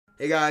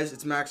Hey guys,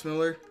 it's Max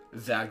Miller,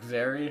 Zach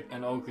Zeri,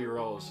 and Oakley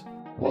Rose.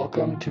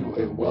 Welcome to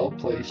a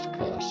well-placed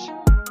cuss.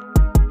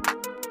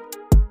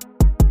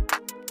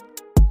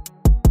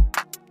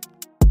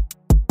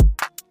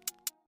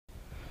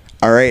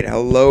 Alright,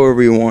 hello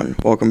everyone.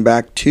 Welcome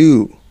back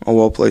to a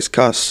well-placed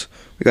cuss.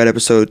 We got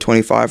episode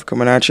 25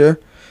 coming at you.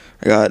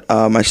 I got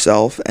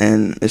myself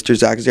and Mr.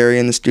 Zach Zeri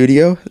in the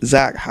studio.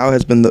 Zach, how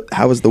has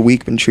the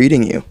week been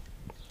treating you?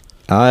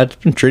 It's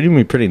been treating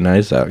me pretty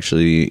nice,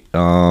 actually.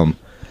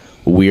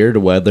 Weird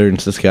weather in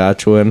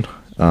Saskatchewan.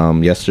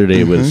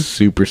 Yesterday was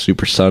super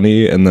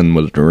sunny and then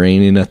was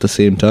raining at the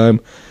same time.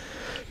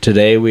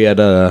 Today we had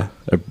a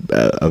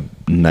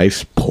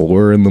nice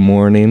pour in the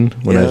morning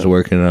when I was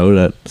working out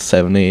at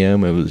 7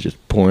 a.m. It was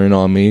just pouring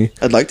on me.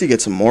 I'd like to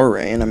get some more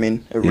rain. I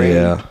mean, it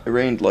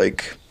rained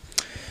like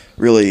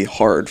really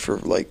hard for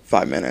like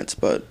 5 minutes,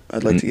 but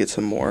I'd like to get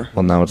some more.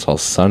 Well, now it's all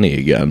sunny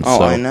again.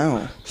 Oh, I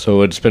know.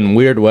 So it's been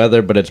weird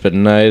weather, but it's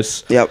been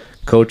nice. Yep.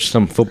 Coached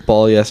some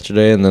football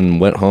yesterday and then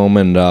went home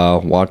and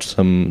watched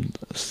some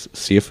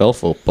CFL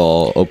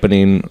football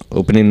opening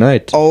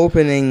night.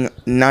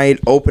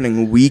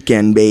 Opening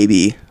weekend,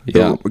 baby.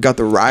 Yeah. We got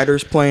the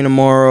Riders playing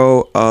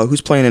tomorrow.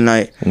 Who's playing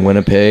tonight?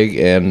 Winnipeg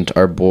and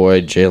our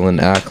boy Jalen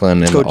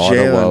Acklin and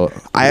Ottawa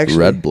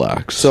Red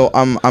Blacks. So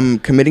I'm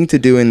committing to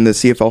doing the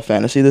CFL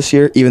fantasy this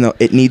year, even though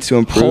it needs to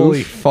improve.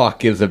 Holy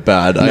fuck, is it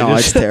bad? No,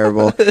 it's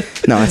terrible.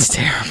 No, it's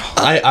terrible.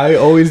 I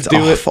always do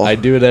awful. it. I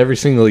do it every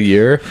single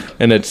year,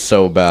 and it's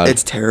so bad.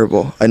 It's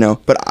terrible. I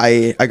know, but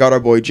I got our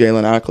boy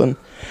Jalen Acklin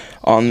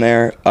on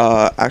there.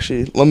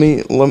 Actually, let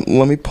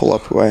me pull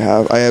up who I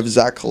have. I have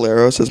Zach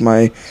Caleros as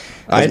my.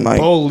 I had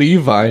Bo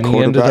Levi, and he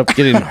ended up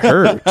getting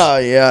hurt. Oh,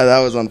 yeah, that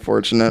was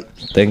unfortunate.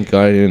 Thank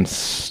God I didn't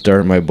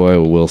start my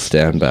boy Will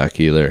Stanback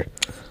either.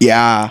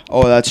 Yeah.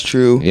 Oh, that's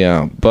true.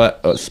 Yeah,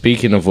 but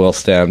speaking of Will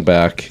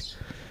Stanback.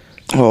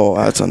 Oh,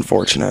 that's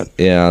unfortunate.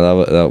 Yeah,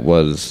 that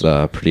was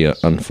pretty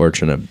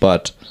unfortunate.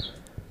 But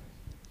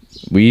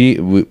me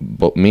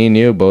and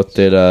you both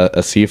did a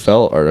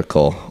CFL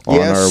article on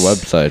our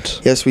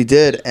website. Yes, we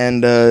did.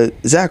 And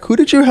Zach, who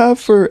did you have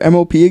for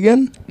MOP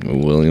again?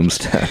 William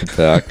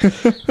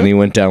Stanback. And he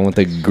went down with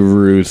a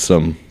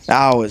gruesome.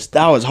 That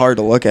was hard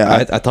to look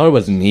at. I thought it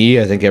was knee.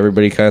 I think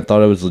everybody kind of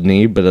thought it was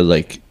knee, but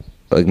like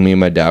me and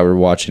my dad were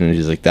watching, and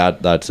he's like,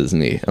 that's his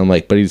knee. I'm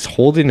like, but he's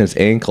holding his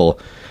ankle.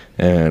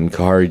 And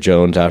Kahari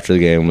Jones after the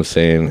game was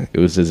saying it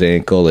was his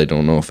ankle. They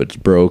don't know if it's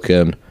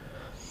broken.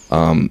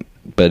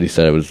 But he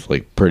said it was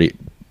like pretty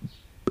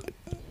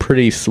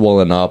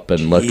swollen up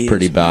and looked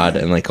pretty bad.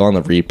 And like on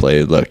the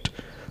replay, it looked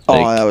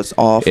like, that was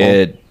awful.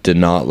 It did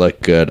not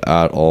look good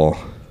at all.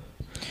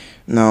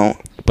 No.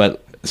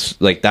 But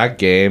like that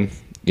game,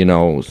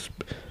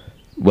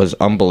 was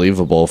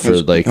unbelievable for it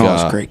was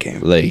a great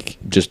game. Like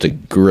just a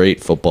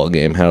great football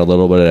game. Had a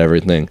little bit of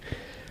everything.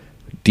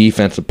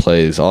 Defensive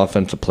plays,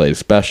 offensive plays,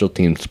 special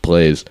teams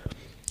plays.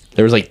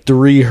 There was like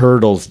 3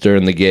 hurdles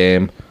during the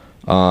game.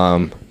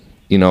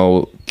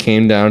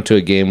 Came down to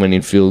a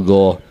game-winning field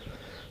goal,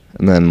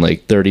 and then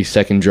like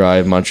 30-second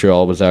drive.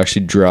 Montreal was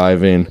actually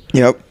driving.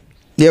 Yep.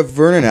 Yeah,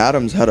 Vernon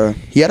Adams had a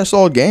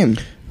solid game.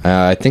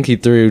 I think he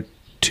threw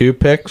 2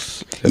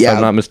 picks, if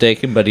I'm not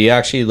mistaken. But he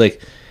actually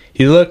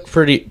he looked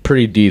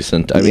pretty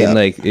decent. I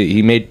mean,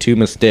 he made 2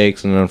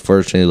 mistakes, and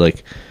unfortunately,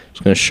 it's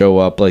going to show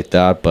up like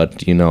that.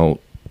 But he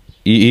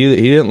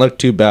didn't look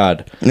too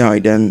bad. No, he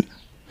didn't.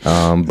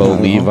 Bo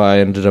Levi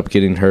ended up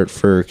getting hurt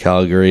for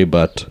Calgary,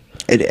 but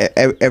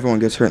everyone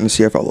gets hurt in the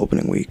CFL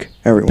opening week.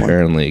 Everyone.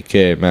 Apparently.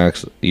 Okay,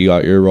 Max, you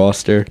got your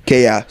roster?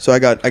 Okay, yeah. So I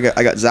got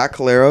Zach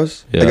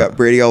Caleros. Yeah. I got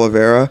Brady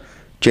Oliveira,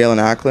 Jalen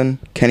Acklin,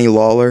 Kenny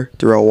Lawler,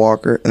 Darrell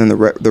Walker, and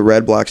then the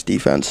Red Blacks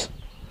defense.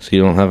 So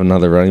you don't have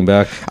another running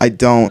back? I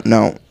don't.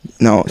 No.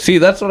 See,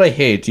 that's what I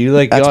hate.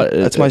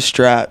 That's my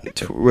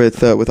strat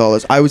with all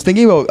this. I was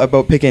thinking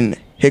about picking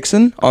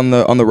Hickson on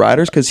the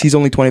Riders because he's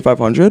only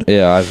 2,500.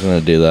 Yeah, I was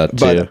gonna do that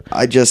too. But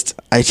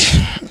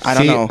I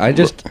don't know. I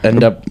just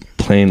end up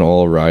playing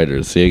all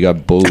Riders. So you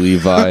got Bo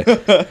Levi,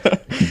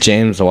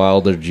 James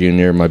Wilder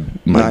Jr., my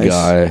nice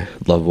guy.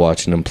 Love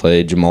watching him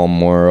play. Jamal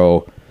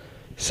Morrow,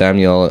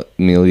 Samuel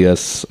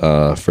Milius,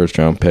 first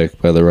round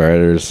pick by the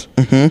Riders.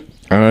 I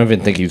don't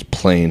even think he's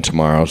playing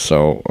tomorrow,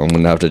 so I'm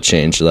gonna have to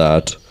change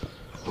that.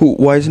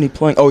 Why isn't he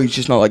playing? Oh, he's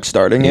just not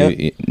starting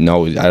yet?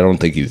 No, I don't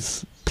think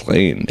he's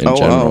playing in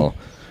general. Wow.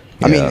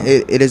 Yeah. I mean,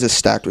 it is a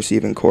stacked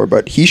receiving core,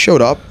 but he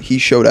showed up. He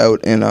showed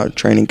out in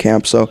training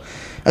camp, so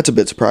that's a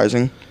bit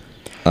surprising.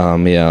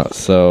 Yeah,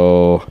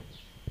 so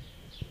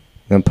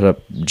I'm going to put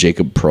up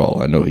Jacob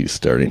Prohl. I know he's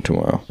starting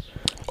tomorrow.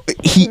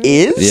 He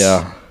is?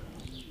 Yeah.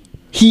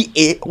 He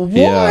is?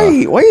 Why?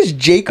 Yeah. Why is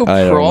Jacob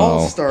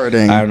Prohl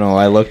starting? I don't know.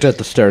 I looked at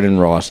the starting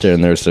roster,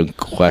 and there's some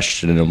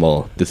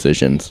questionable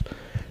decisions.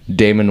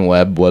 Damon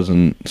Webb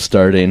wasn't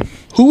starting.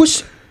 Who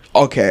was...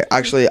 Okay,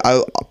 actually,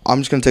 I'm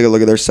just going to take a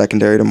look at their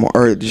secondary tomorrow,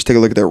 or just take a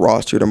look at their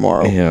roster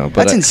tomorrow. Yeah, but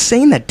that's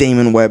insane that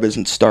Damon Webb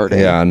isn't starting.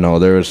 Yeah, no,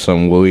 there was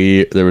some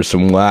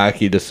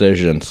wacky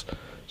decisions.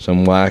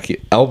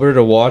 Albert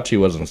Awachi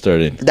wasn't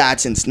starting.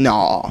 That's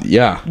no.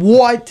 Yeah.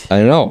 What?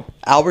 I know.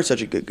 Albert's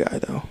such a good guy,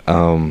 though.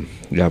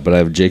 Yeah, but I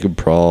have Jacob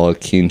Prawl,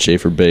 Keen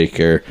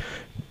Schaefer-Baker,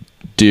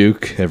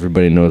 Duke.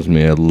 Everybody knows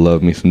me. I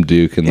love me some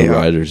Duke in the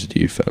Riders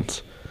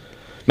defense.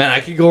 Man,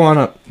 I could go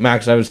on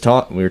Max,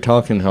 we were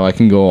talking how I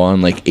can go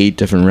on like 8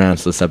 different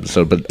rants this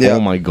episode, but oh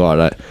my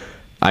god,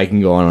 I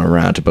can go on a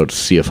rant about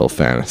CFL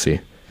fantasy.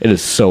 It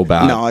is so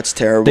bad. No, it's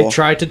terrible. They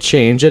tried to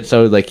change it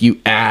so like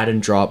you add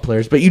and drop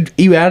players, but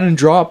you add and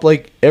drop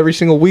like every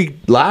single week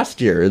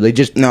last year. They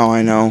just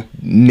I know.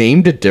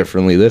 Named it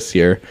differently this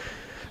year.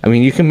 I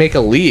mean, you can make a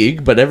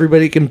league, but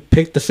everybody can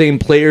pick the same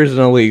players in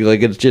a league.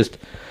 Like it's just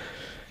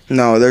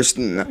there's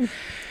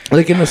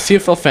like in the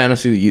CFL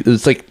fantasy,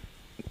 it's like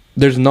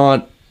there's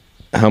not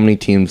how many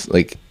teams.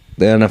 Like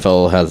the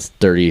NFL has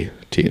 30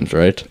 teams,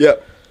 right?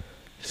 Yep.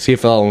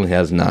 CFL only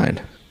has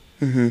 9.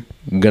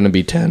 Mm-hmm. Going to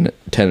be 10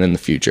 in the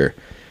future.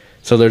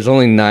 So there's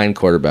only 9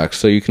 quarterbacks.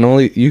 So you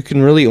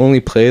can really only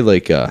play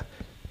like a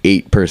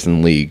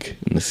 8-person league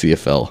in the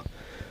CFL.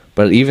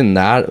 But even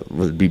that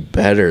would be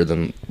better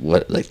than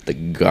what like the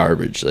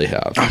garbage they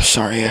have. I'm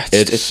sorry,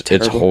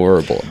 it's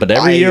horrible. But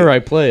every year I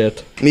play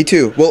it. Me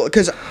too. Well,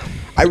 because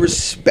I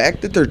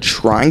respect that they're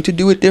trying to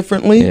do it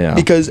differently. Yeah.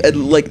 Because at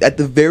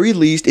the very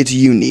least, it's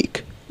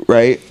unique.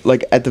 Right,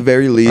 like at the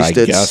very least,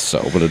 I guess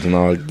so, but it's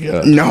not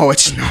good. No,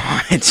 it's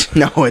not.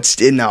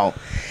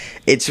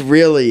 It's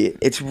really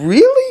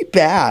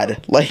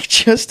bad. Like,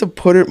 just to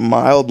put it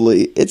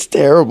mildly, it's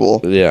terrible.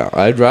 Yeah,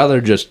 I'd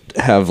rather just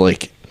have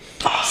like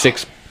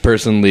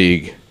 6-person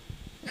league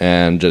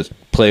and just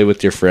play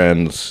with your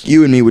friends.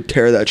 You and me would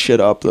tear that shit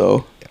up,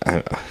 though.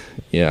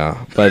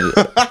 Yeah, but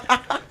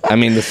I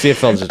mean, the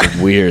CFL is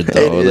just weird,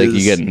 though. Like,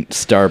 you get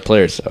star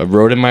players. I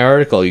wrote in my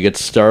article, you get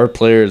star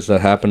players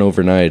that happen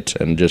overnight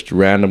and just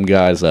random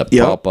guys that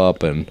pop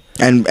up and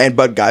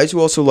but guys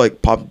who also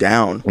like pop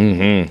down.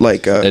 Mm-hmm.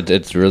 Like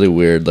it's really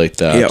weird like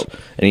that. Yep.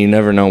 And you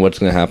never know what's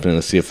going to happen in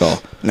the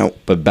CFL. No.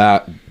 But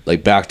back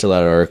to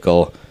that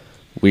article,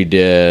 we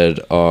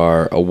did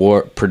our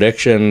award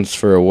predictions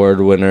for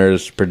award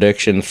winners,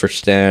 predictions for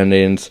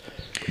standings,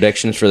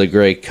 predictions for the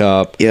Grey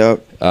Cup.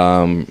 Yep.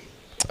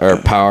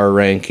 Our power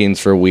rankings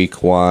for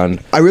week 1.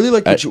 I really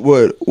like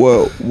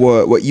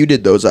what you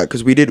did though, Zach,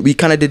 because we did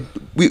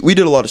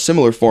a lot of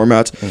similar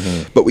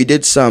formats, but we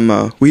did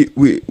some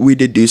we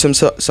did do some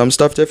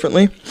stuff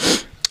differently,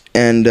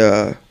 and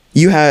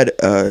you had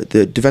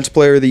the Defensive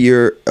Player of the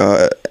Year,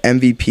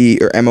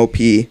 MVP or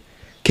MOP,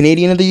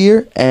 Canadian of the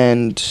Year,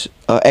 and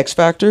X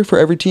Factor for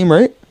every team,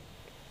 right?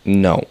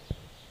 No,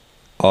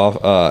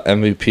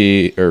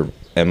 MVP or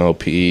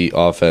MOP,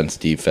 offense,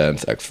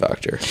 defense, X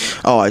Factor.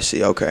 Oh, I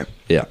see. Okay.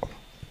 Yeah.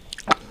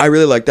 I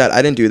really like that.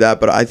 I didn't do that,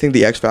 but I think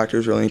the X Factor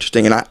is really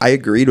interesting, and I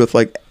agreed with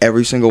like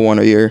every single one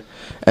of your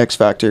X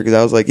Factor because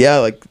I was like, yeah,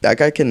 like that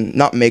guy can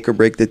not make or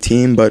break the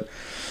team, but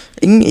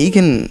he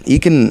can.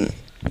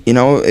 You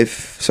know,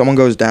 if someone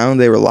goes down,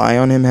 they rely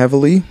on him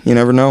heavily. You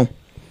never know.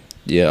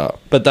 Yeah,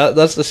 but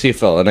that's the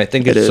CFL, and I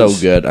think it's so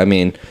good. I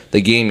mean,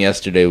 the game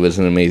yesterday was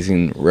an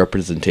amazing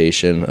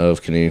representation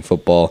of Canadian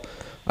football.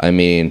 I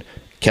mean,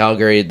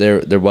 Calgary,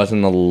 there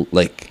wasn't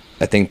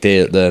I think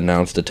the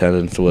announced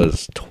attendance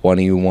was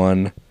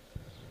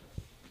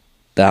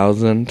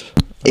 21,000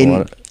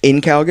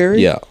 in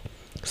Calgary. Yeah,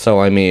 so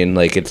I mean,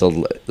 like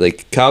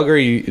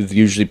Calgary is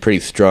usually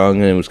pretty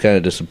strong, and it was kind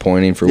of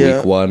disappointing for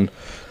week 1.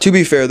 To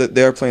be fair, that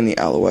they are playing the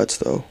Alouettes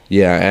though.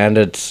 Yeah, and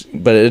it's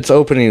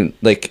opening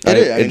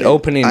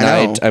opening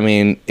night. I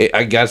mean,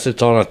 I guess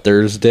it's on a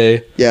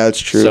Thursday. Yeah, it's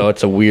true. So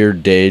it's a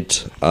weird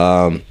date.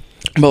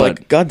 But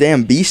like,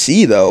 goddamn,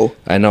 BC though.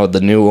 I know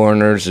the New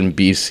Owners in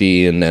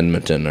BC and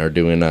Edmonton are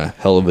doing a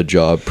hell of a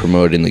job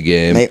promoting the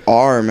game. They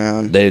are,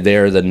 man. They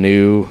are the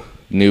new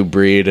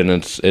breed, and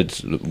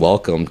it's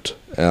welcomed.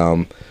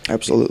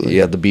 Absolutely.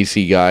 Yeah, the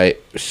BC guy,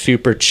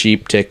 super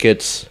cheap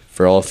tickets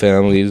for all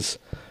families,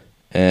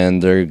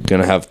 and they're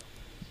gonna have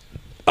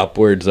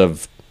upwards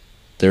of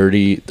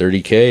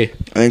 30K. I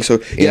think so.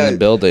 In the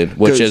building,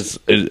 which is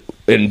in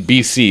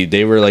BC,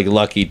 they were like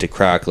lucky to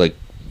crack like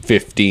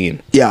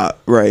 15. Yeah,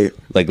 right.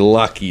 Like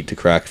lucky to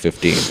crack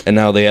 15, and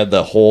now they had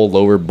the whole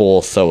lower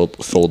bowl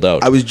sold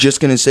out. I was just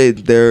gonna say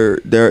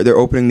they're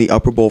opening the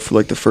upper bowl for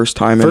like the first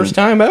time. First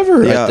time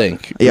ever, I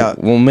think. Yeah.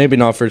 Well, maybe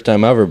not first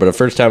time ever, but a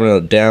first time in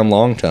a damn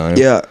long time.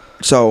 Yeah.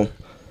 So,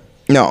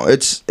 no,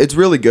 it's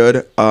really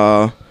good.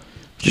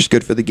 Just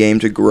good for the game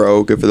to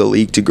grow, good for the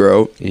league to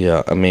grow.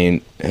 Yeah, I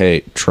mean,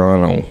 hey,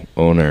 Toronto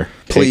owner,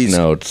 please take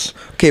notes.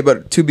 Okay,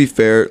 but to be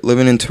fair,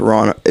 living in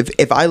Toronto,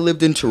 if I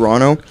lived in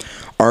Toronto,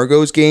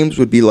 Argos games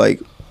would be like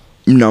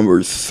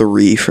number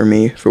 3 for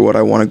me for what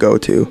I want to go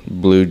to.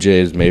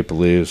 BlueJays, Maple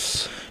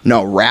Leafs.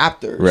 No,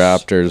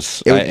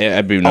 Raptors.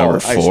 I'd be number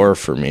 4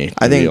 for me,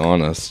 to be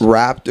honest.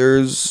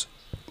 Raptors,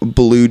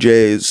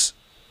 BlueJays,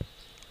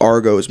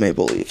 Argos,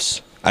 Maple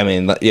Leafs. I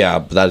mean, yeah,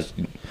 but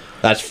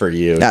that's for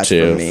you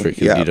too. For me.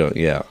 You don't,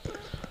 yeah.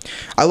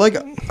 I like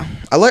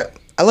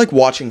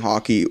watching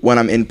hockey when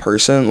I'm in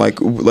person. Like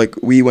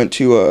we went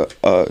to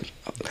a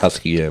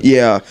Husky game.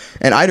 Yeah,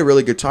 and I had a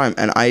really good time.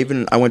 And I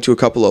went to a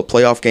couple of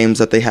playoff games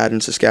that they had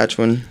in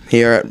Saskatchewan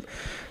here at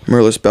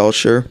Merlis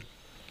Belcher,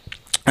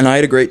 and I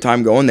had a great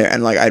time going there.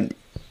 And like I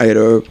had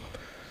a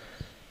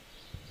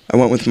I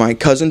went with my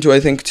cousin to, I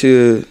think,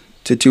 to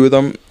two of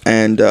them,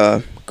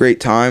 and great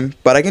time.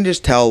 But I can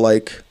just tell,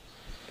 like,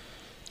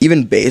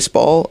 even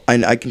baseball,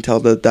 I can tell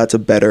that that's a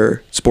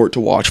better sport to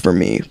watch for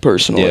me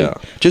personally. Yeah.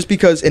 Just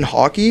because in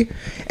hockey,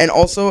 and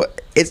also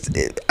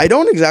I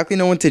don't exactly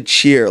know when to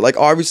cheer. Like,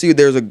 obviously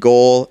there's a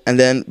goal,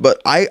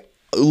 but I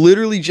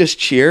literally just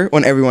cheer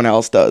when everyone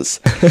else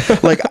does.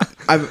 Like,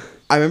 I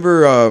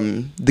remember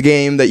the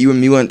game that you and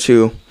me went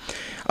to.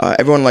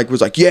 Everyone like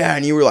was like, yeah,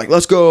 and you were like,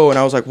 let's go, and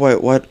I was like,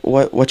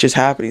 what just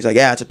happened? He's like,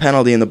 yeah, it's a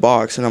penalty in the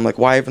box, and I'm like,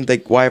 why haven't they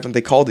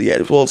called it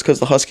yet? Well, it's because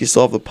the Huskies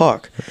still have the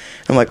puck.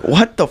 I'm like,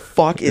 what the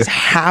fuck is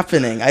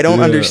happening? I don't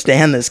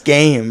understand this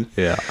game.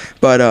 Yeah,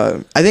 but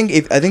I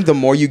think the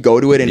more you go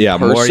to it in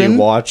person,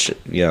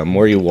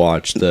 more you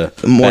watch, the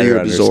more you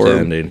absorb.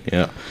 understanding.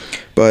 Yeah,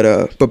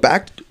 but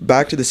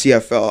back to the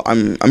CFL.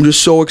 I'm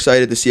just so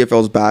excited the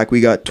CFL's back.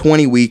 We got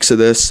 20 weeks of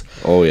this.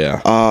 Oh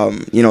yeah.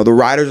 The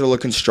riders are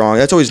looking strong.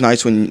 That's always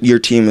nice when you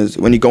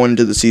go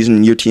into the season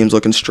and your team's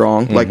looking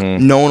strong. Mm-hmm. Like,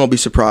 no one will be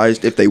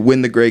surprised if they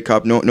win the Grey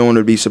Cup. No one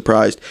would be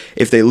surprised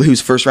if they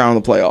lose first round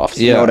of the playoffs.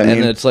 Yeah, you know what I mean?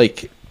 And it's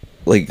like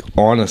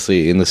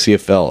honestly, in the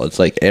CFL, it's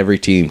like every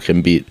team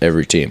can beat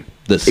every team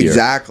this year.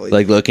 Exactly.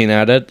 Like, looking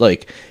at it,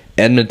 like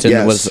Edmonton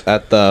Yes. was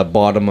at the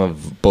bottom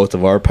of both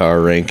of our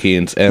power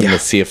rankings and the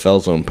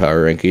CFL's own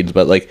power rankings,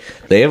 but like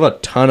they have a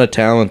ton of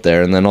talent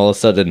there, and then all of a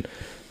sudden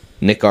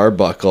Nick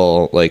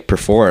Arbuckle like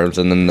performs,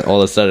 and then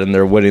all of a sudden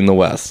they're winning the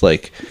West.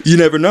 Like, you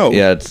never know.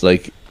 yeah, it's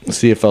like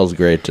CFL's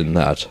great in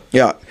that.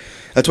 Yeah.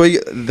 That's why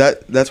you got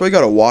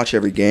to watch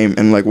every game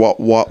and like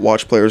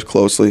watch players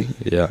closely.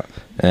 Yeah,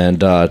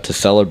 and to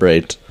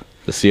celebrate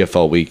the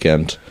CFL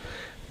weekend,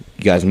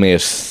 you guys may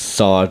have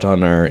saw it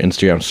on our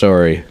Instagram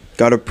story.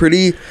 Got a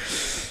pretty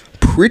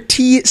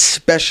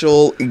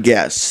special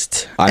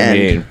guest. I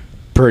mean,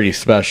 pretty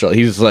special.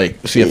 He's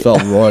like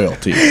CFL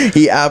royalty.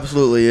 He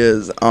absolutely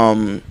is.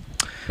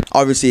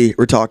 Obviously,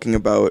 we're talking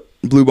about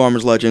Blue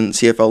Bombers legend,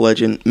 CFL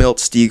legend, Milt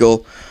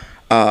Stegall.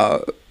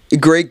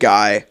 Great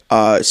guy,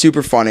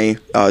 super funny,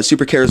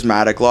 super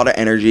charismatic, a lot of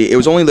energy. It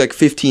was only like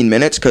 15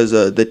 minutes because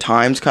the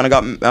times kind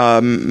of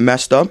got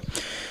messed up.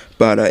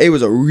 But it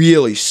was a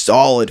really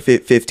solid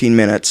 15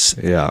 minutes.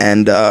 Yeah.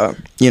 And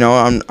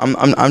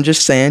I'm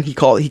just saying he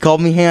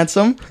called me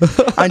handsome.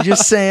 I'm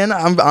just saying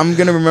I'm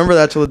gonna remember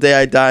that till the day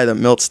I die. That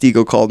Milt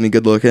Stegall called me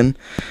good looking.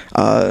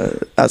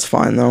 That's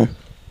fine though.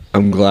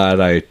 I'm glad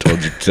I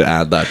told you to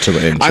add that to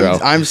the intro.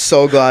 I'm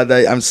so glad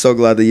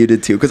that you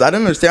did too, because I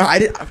didn't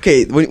understand.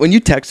 Okay, when you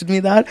texted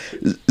me that,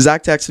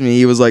 Zach texted me.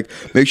 He was like,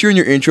 make sure in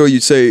your intro you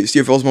say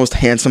CFL's most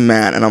handsome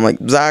man, and I'm like,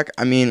 Zach,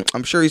 I mean,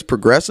 I'm sure he's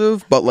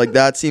progressive, but like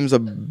that seems a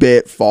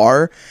bit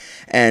far.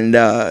 And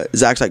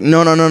Zach's like,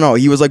 no.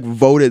 He was like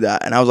voted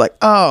that, and I was like,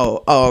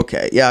 oh,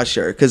 okay, yeah,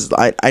 sure, because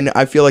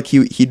I feel like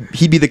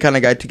he'd be the kind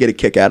of guy to get a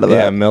kick out of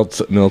that. Yeah,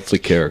 Milt's a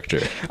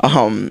character.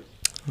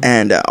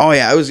 And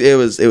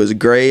it was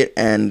great.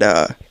 And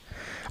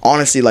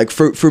honestly, like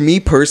for me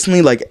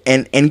personally, like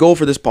end goal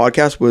for this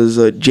podcast was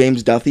a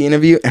James Duthie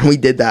interview, and we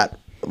did that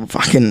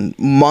fucking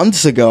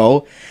months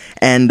ago.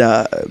 And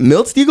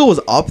Milt Stegall was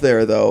up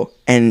there though,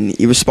 and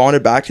he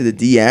responded back to the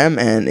DM,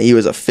 and he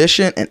was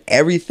efficient, and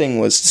everything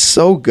was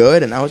so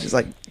good. And I was just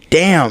like,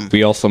 damn.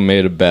 We also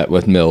made a bet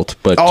with Milt,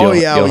 but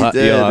we did.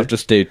 You'll have to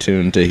stay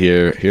tuned to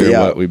hear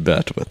what we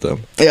bet with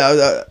them. Yeah,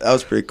 that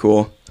was pretty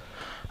cool.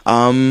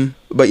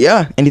 But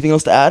yeah, anything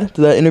else to add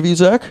to that interview,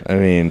 Zach? I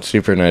mean,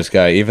 super nice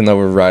guy. Even though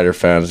we're Rider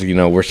fans,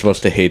 we're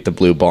supposed to hate the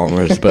Blue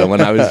Bombers. But when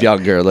I was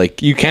younger,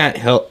 like, you can't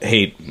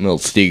hate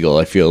Milt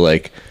Stegall. I feel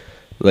like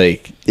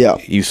yeah,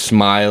 he's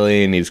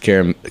smiling, he's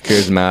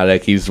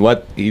charismatic. He's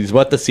what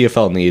the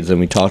CFL needs, and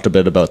we talked a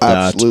bit about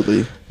that.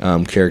 Absolutely.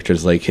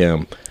 Characters like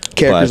him.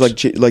 Characters like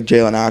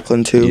Jalen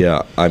Ackland too.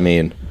 Yeah, I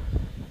mean,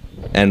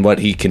 and what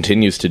he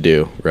continues to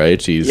do, right?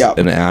 He's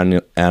an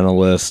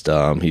analyst.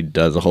 He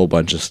does a whole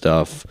bunch of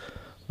stuff.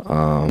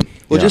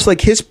 Just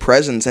like his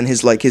presence and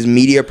his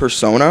media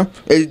persona,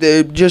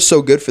 they're just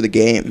so good for the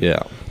game.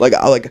 Yeah. Like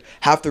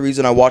half the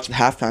reason I watch the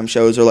halftime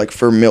shows are like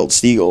for Milt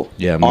Stegall.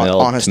 Yeah, Milt,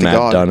 honest to Matt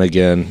God.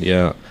 Dunnigan.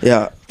 Yeah.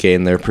 Yeah.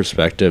 Gain their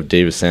perspective.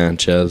 Davis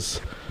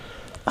Sanchez.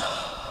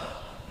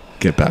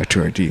 Get back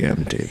to our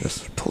DM,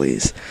 Davis.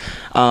 Please.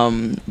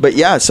 But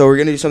yeah, so we're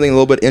going to do something a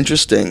little bit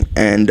interesting,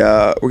 and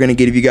we're going to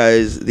give you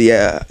guys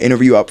the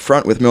interview up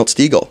front with Milt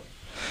Stegall.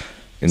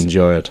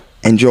 Enjoy it.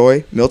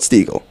 Enjoy Milt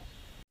Stegall.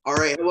 All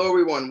right, hello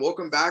everyone.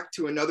 Welcome back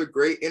to another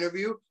great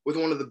interview with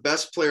one of the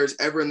best players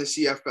ever in the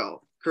CFL.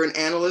 Current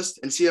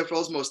analyst and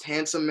CFL's most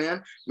handsome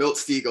man, Milt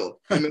Stegall.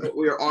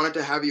 We are honored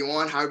to have you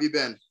on. How have you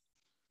been?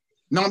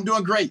 No, I'm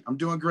doing great.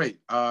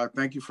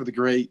 Thank you for the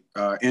great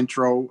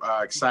intro.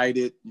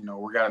 Excited.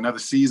 We got another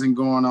season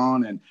going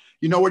on, and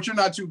you know what? You're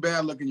not too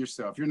bad looking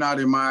yourself. You're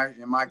not in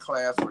my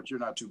class, but you're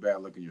not too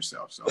bad looking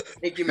yourself. So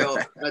thank you, Milt.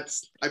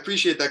 I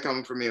appreciate that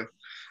coming from you.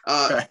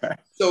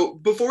 So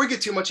before we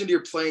get too much into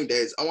your playing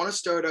days, I want to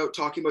start out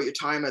talking about your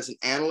time as an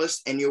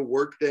analyst and your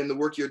work, then the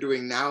work you're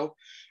doing now.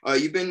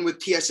 You've been with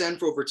TSN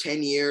for over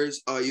 10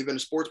 years. You've been a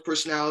sports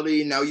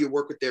personality. Now you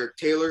work with Derek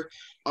Taylor.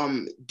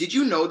 Did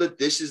you know that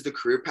this is the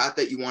career path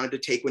that you wanted to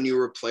take when you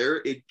were a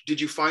player?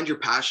 Did you find your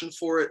passion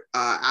for it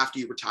after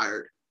you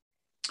retired?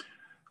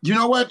 You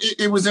know what?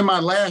 It was in my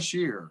last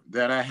year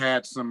that I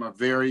had some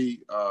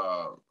very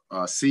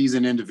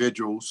seasoned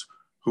individuals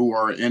who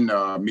are in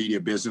the media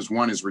business.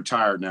 One is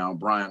retired now,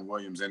 Brian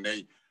Williams, and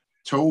they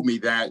told me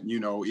that,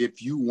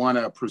 if you want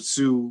to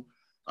pursue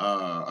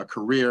a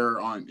career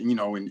on,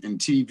 in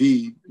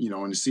TV, in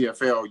the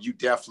CFL, you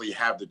definitely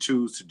have the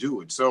tools to do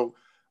it. So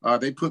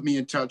they put me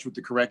in touch with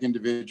the correct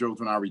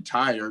individuals when I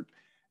retired,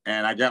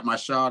 and I got my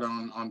shot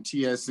on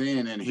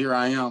TSN, and here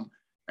I am,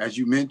 as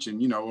you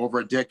mentioned, over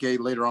a decade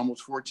later,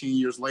 almost 14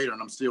 years later,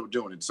 and I'm still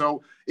doing it.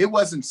 So it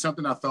wasn't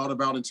something I thought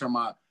about until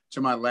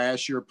my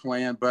last year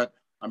playing, but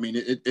I mean,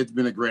 it's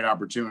been a great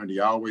opportunity.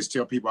 I always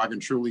tell people I can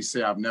truly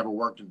say I've never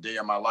worked a day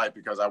of my life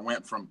because I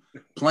went from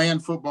playing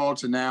football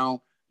to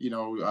now,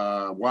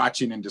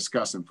 watching and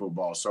discussing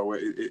football. So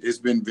it's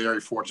been very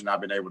fortunate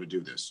I've been able to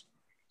do this.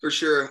 For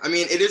sure. I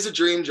mean, it is a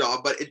dream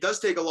job, but it does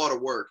take a lot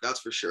of work.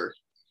 That's for sure.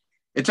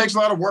 It takes a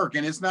lot of work,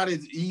 and it's not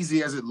as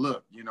easy as it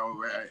looked.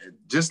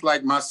 Just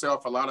like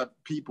myself, a lot of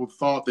people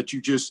thought that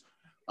you just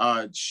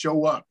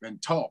show up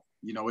and talk.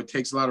 It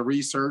takes a lot of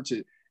research.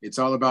 It's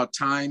all about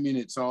timing.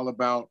 It's all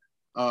about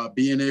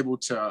being able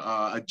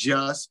to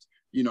adjust,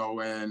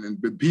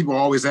 and people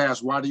always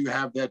ask, why do you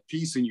have that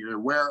piece in your ear?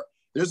 Where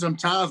there's some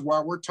times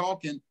while we're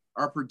talking,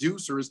 our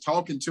producer is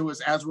talking to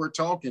us as we're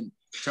talking,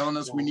 telling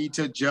us we need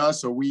to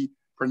adjust, or we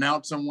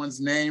pronounce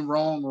someone's name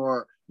wrong,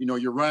 or,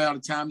 you're running out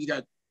of time. You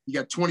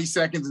got 20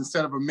 seconds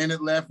instead of a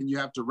minute left, and you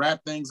have to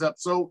wrap things up.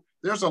 So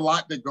there's a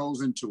lot that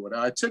goes into it.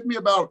 It took me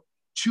about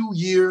 2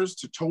 years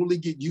to totally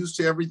get used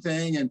to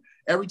everything. And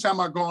every time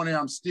I go on there,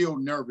 I'm still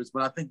nervous,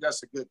 but I think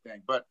that's a good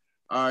thing. But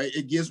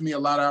it gives me a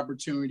lot of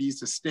opportunities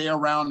to stay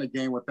around the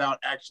game without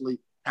actually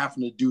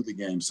having to do the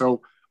game.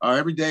 So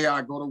every day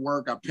I go to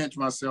work, I pinch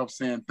myself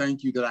saying,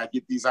 thank you that I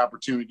get these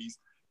opportunities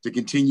to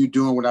continue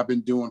doing what I've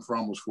been doing for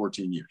almost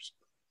 14 years.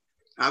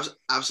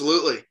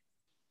 Absolutely.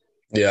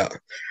 Yeah.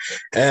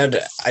 And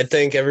I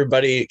think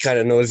everybody kind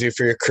of knows you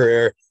for your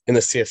career in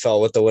the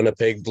CFL with the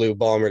Winnipeg Blue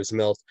Bombers,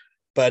 Milt.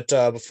 But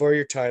before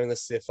your time in the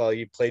CFL,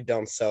 you played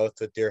down south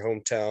with your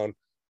hometown,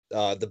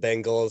 the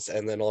Bengals,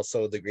 and then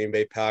also the Green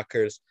Bay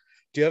Packers.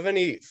 Do you have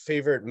any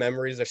favorite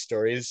memories or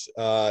stories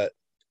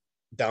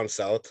down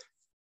south?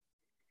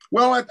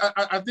 Well,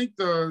 I think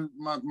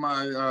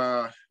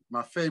my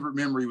favorite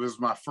memory was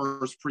my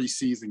first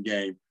preseason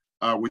game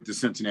with the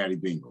Cincinnati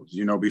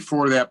Bengals.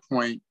 Before that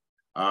point,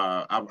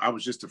 I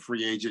was just a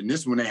free agent, and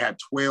this one they had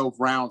 12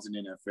 rounds in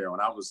the NFL,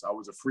 and I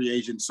was a free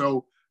agent.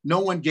 So no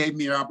one gave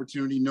me an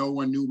opportunity. No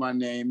one knew my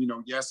name.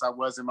 Yes, I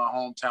was in my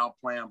hometown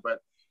playing, but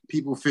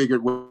people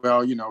figured,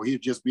 well,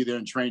 he'd just be there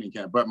in training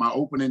camp. But my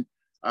opening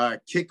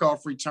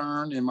kickoff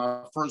return in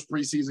my first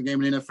preseason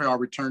game in the NFL, I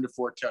returned it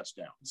for a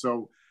touchdown.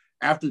 So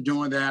after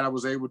doing that, I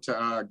was able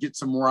to get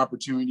some more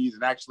opportunities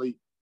and actually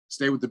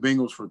stay with the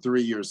Bengals for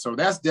 3 years. So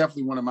that's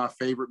definitely one of my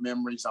favorite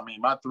memories. I mean,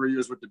 my 3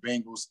 years with the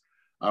Bengals,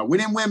 we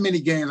didn't win many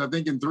games. I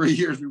think in 3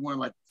 years, we won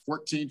like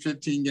 14,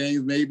 15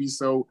 games maybe.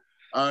 So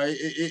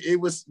it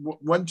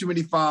wasn't too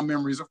many fond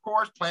memories. Of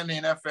course, playing the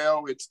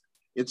NFL,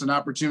 it's an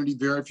opportunity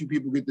very few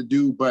people get to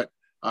do, but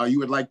you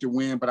would like to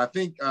win. But I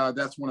think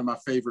that's one of my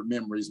favorite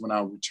memories when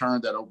I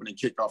returned that opening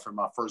kickoff in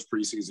my first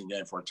preseason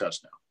game for a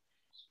touchdown.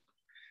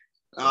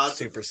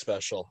 Super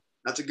special.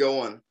 That's a good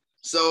one.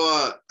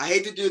 So I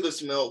hate to do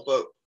this, Milt,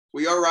 but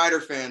we are Rider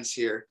fans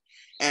here.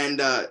 And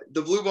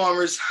the Blue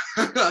Bombers,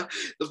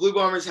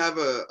 have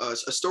a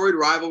storied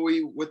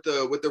rivalry with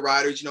the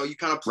Riders. You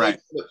kind of played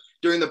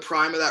during the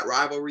prime of that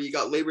rivalry. You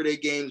got Labor Day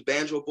games,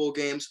 Banjo Bowl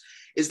games.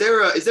 Is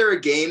there a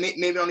game,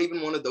 maybe not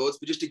even one of those,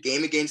 but just a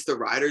game against the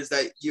Riders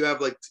that you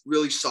have like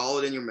really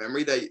solid in your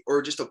memory,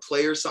 or just a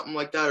play or something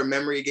like that, or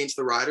memory against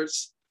the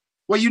Riders?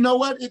 Well, you know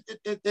what?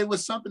 It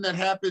was something that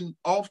happened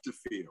off the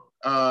field.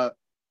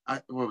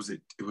 What was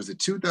it? It was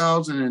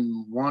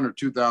 2001 or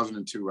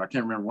 2002. I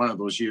can't remember, one of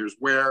those years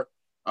where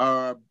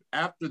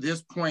after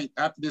this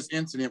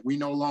incident, we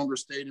no longer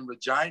stayed in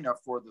Regina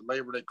for the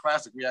Labor Day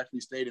Classic. We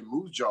actually stayed in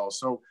Moose Jaw.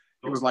 So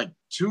it was like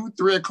 2,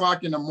 3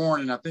 o'clock in the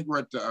morning. I think we're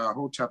at the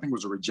hotel. I think it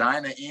was a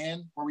Regina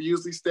Inn where we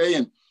usually stay.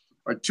 And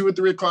like 2 or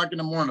 3 o'clock in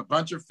the morning, a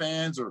bunch of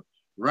fans are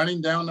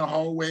running down the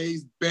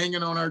hallways,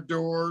 banging on our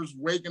doors,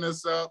 waking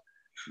us up.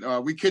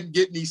 We couldn't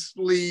get any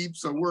sleep.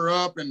 So we're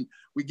up and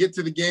we get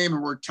to the game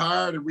and we're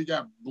tired and we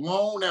got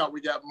blown out. We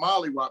got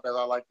mollywopped, as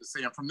I like to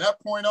say. And from that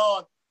point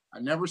on, I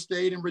never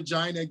stayed in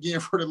Regina again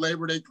for the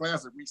Labor Day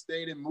Classic. We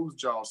stayed in Moose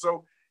Jaw.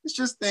 So it's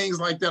just things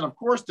like that. Of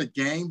course, the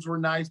games were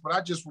nice, but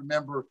I just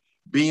remember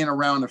being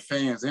around the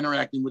fans,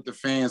 interacting with the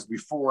fans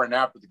before and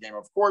after the game.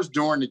 Of course,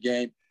 during the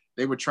game,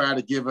 they would try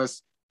to give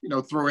us,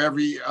 throw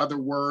every other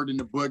word in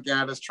the book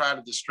at us, try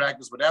to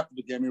distract us. But after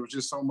the game, it was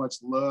just so much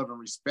love and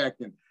respect.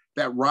 And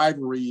that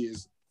rivalry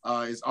is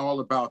is all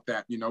about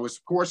that. It's,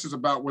 of course, it's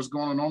about what's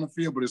going on the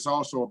field, but it's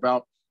also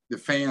about the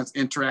fans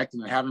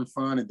interacting and having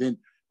fun. And then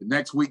the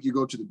next week you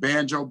go to the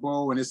Banjo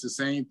Bowl, and it's the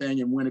same thing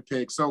in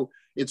Winnipeg. So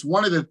it's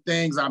one of the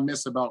things I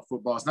miss about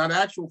football. It's not an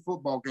actual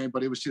football game,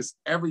 but it was just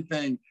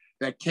everything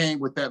that came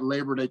with that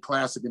Labor Day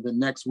Classic, and then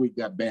next week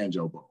that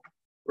Banjo Bowl.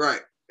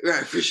 Right,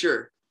 for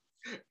sure.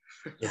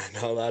 Yeah,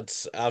 no,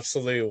 that's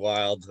absolutely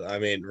wild. I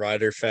mean,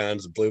 Rider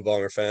fans, Blue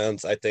Bomber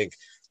fans, I think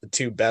the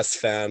two best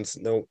fans,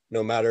 no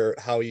matter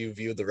how you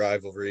view the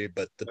rivalry,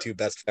 but the two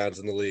best fans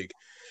in the league.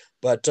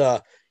 But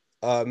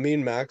me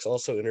and Max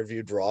also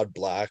interviewed Rod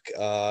Black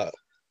a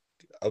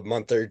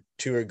month or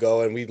two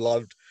ago, and we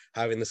loved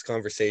having this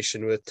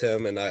conversation with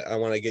him, and I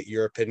want to get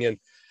your opinion.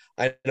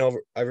 I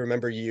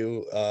remember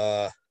you,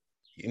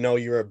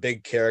 you're a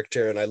big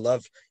character, and I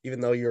love, even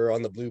though you were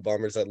on the Blue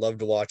Bombers, I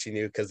loved watching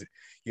you because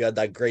you had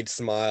that great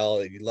smile,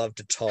 and you loved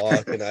to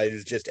talk, and I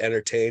was just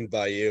entertained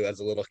by you as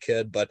a little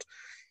kid. But,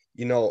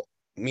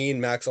 me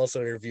and Max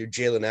also interviewed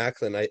Jalen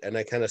Acklin, and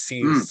I kind of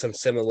see some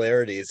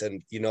similarities,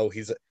 and,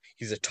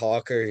 he's a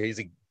talker, he's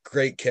a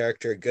great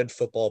character, a good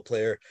football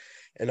player.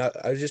 And I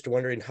was just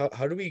wondering,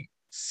 how do we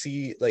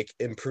see like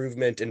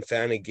improvement in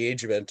fan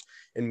engagement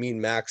in me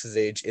and Max's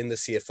age in the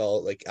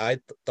CFL? Like I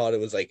thought it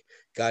was like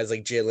guys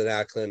like Jalen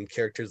Acklin,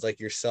 characters like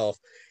yourself,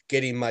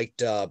 getting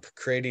mic'd up,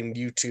 creating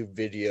YouTube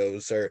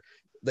videos, or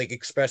like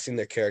expressing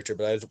their character.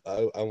 But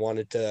I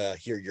wanted to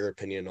hear your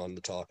opinion on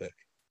the topic.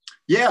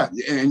 Yeah,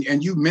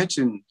 and you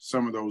mentioned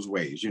some of those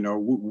ways.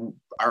 What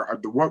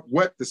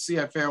the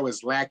CFL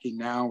is lacking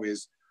now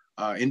is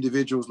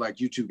individuals like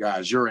you two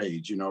guys, your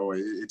age.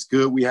 It's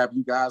good we have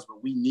you guys,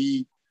 but we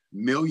need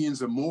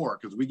millions or more,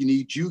 because we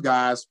need you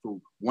guys for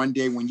one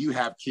day when you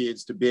have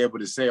kids to be able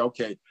to say,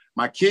 okay,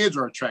 my kids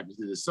are attracted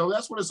to this. So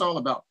that's what it's all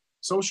about.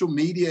 Social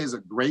media is a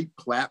great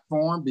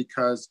platform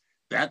because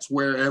that's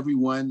where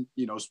everyone,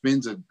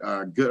 spends a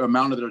good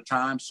amount of their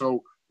time.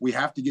 So we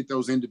have to get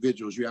those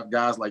individuals. You have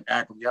guys like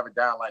Ackland, you have a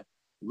guy like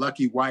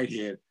Lucky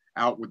Whitehead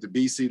out with the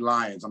BC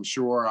Lions. I'm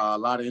sure a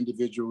lot of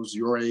individuals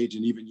your age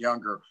and even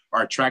younger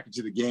are attracted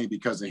to the game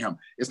because of him.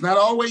 It's not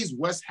always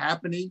what's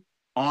happening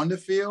on the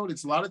field.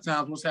 It's a lot of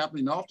times what's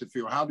happening off the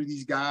field. How do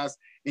these guys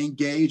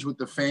engage with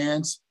the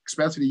fans,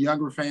 especially the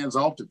younger fans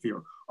off the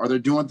field? Are they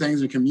doing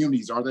things in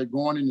communities? Are they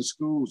going into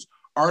schools?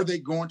 Are they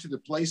going to the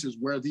places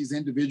where these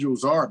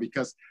individuals are?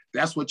 Because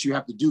that's what you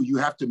have to do. You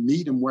have to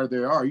meet them where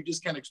they are. You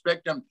just can't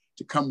expect them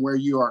to come where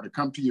you are, to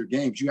come to your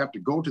games. You have to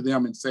go to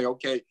them and say,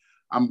 okay,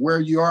 I'm where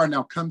you are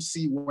now. Come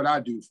see what I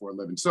do for a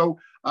living. So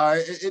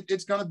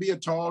it's going to be a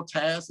tall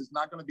task. It's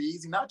not going to be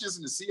easy, not just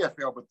in the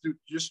CFL, but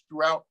just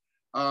throughout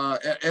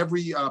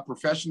every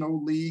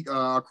professional league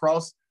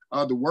across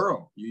the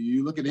world.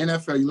 You look at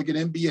NFL, you look at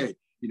NBA,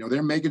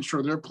 they're making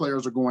sure their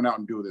players are going out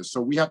and do this. So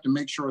we have to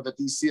make sure that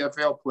these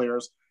CFL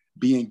players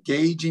be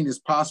engaging as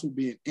possible,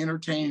 being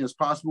entertaining as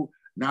possible,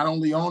 not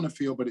only on the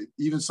field, but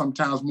even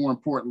sometimes more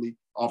importantly,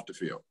 off the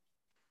field.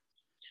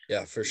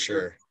 Yeah, for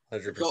sure.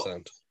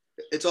 100%.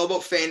 It's all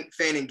about fan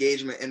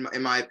engagement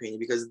in my opinion,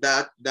 because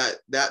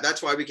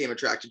that's why I became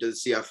attracted to the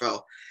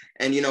CFL.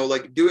 And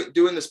like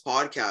doing this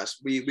podcast,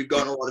 we've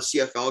gotten a lot of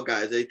CFL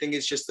guys. I think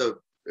it's just a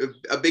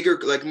bigger,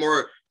 like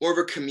more of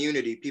a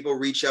community. People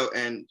reach out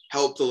and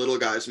help the little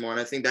guys more,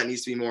 and I think that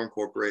needs to be more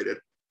incorporated.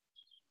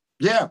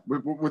 Yeah,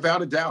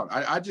 without a doubt.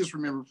 I just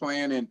remember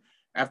playing, and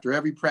after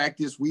every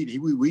practice, we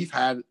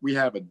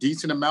have a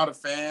decent amount of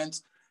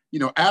fans,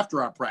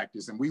 after our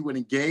practice, and we would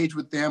engage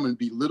with them and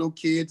be little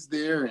kids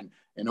there and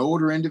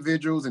older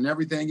individuals and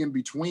everything in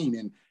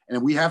between.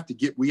 And we have to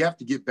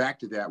get back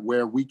to that,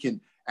 where we can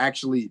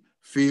actually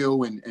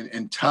feel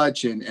and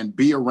touch and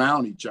be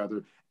around each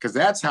other, because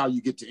that's how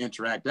you get to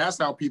interact. That's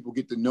how people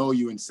get to know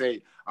you and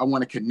say, I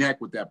want to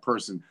connect with that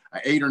person.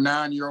 An 8 or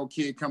 9-year-old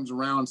kid comes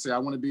around and say, I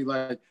want to be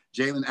like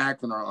Jalen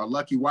Acklin or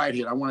Lucky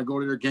Whitehead. I want to go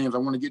to their games. I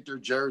want to get their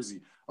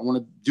jersey. I want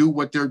to do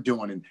what they're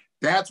doing. And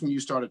that's when you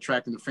start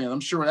attracting the fans.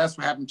 I'm sure that's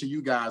what happened to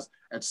you guys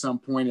at some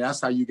point. And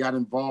that's how you got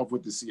involved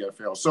with the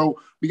CFL. So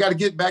we got to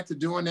get back to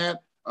doing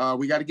that.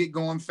 We got to get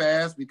going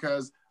fast,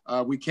 because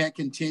we can't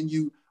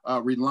continue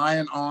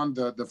relying on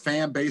the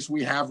fan base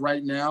we have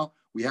right now.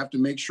 We have to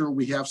make sure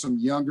we have some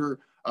younger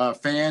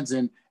fans,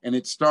 and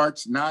it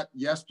starts not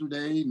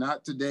yesterday,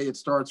 not today. It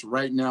starts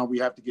right now. We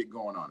have to get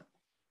going on it.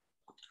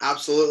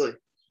 Absolutely.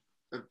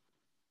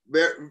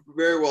 Very,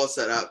 very well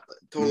set up.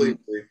 Totally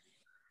agree.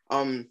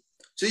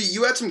 So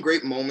you had some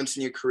great moments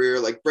in your career,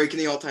 like breaking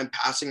the all-time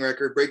passing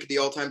record, breaking the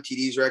all-time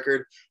TDs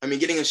record. I mean,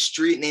 getting a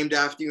street named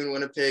after you in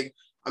Winnipeg.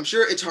 I'm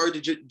sure it's hard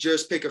to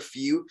just pick a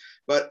few,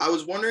 but I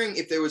was wondering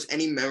if there was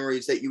any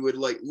memories that you would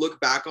like look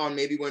back on,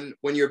 maybe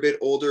when you're a bit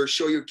older,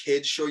 show your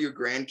kids, show your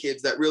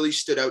grandkids, that really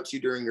stood out to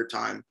you during your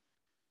time.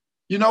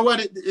 You know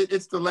what?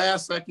 It's the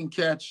last second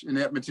catch in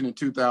Edmonton in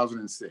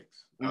 2006.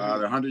 The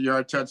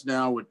 100-yard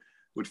touchdown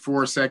with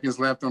 4 seconds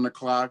left on the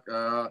clock.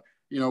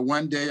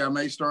 One day I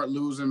may start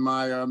losing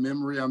my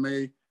memory. I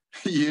may,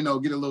 get a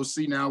little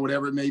senile,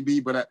 whatever it may be,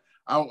 but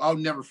I'll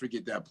never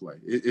forget that play.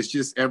 It's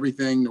just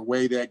everything, the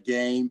way that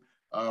game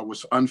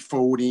was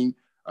unfolding.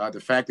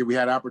 The fact that we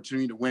had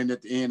opportunity to win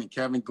at the end, and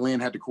Kevin Glenn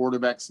had the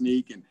quarterback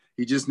sneak, and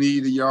he just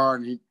needed a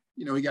yard, and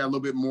he got a little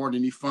bit more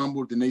than he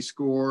fumbled, then they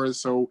scored.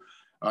 So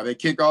they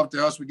kick off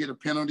to us, we get a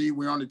penalty,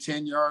 we're on the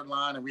 10-yard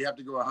line, and we have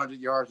to go 100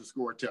 yards to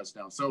score a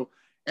touchdown. So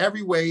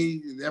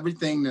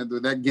everything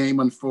that game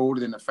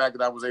unfolded, and the fact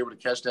that I was able to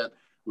catch that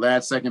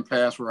last second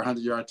pass for a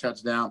 100-yard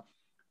touchdown,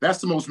 that's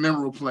the most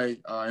memorable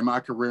play in my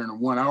career, and the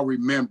one I'll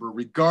remember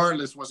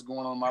regardless what's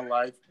going on in my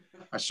life.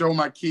 I show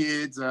my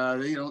kids,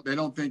 they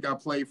don't think I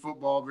played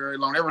football very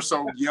long. They were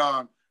so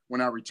young when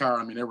I retired.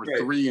 I mean, they were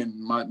 3,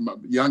 and my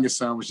youngest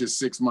son was just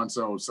 6 months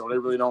old. So they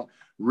really don't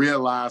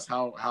realize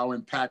how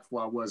impactful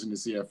I was in the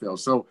CFL.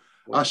 So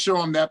I'll show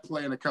them that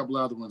play and a couple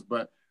other ones,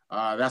 but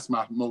that's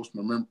my most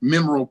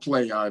memorable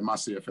play in my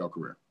CFL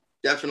career.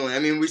 Definitely. I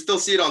mean, we still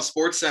see it on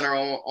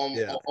SportsCenter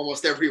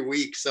almost every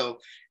week. So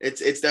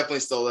it's definitely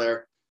still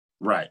there.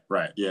 Right.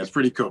 Yeah, it's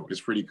pretty cool.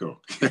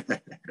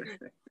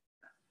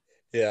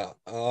 Yeah.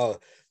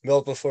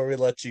 Milt, before we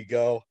let you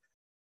go,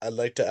 I'd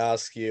like to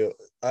ask you,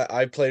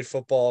 I played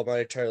football my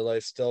entire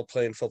life, still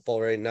playing football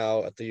right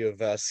now at the U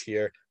of S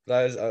here.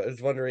 But I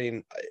was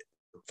wondering,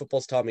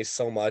 football's taught me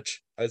so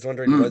much. I was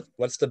wondering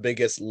what's the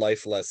biggest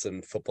life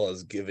lesson football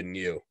has given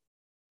you?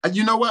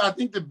 You know what? I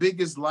think the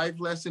biggest life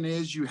lesson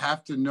is you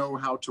have to know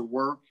how to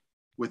work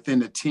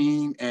within a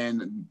team,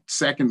 and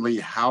secondly,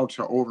 how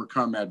to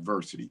overcome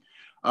adversity.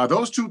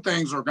 Those two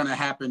things are going to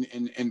happen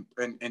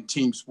in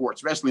team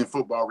sports, especially in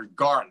football,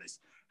 regardless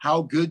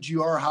how good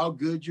you are, how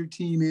good your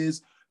team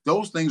is.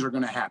 Those things are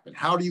going to happen.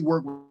 How do you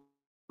work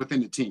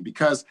within the team?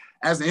 Because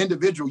as an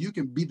individual, you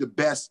can be the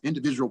best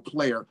individual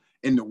player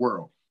in the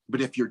world. But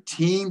if your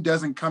team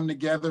doesn't come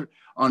together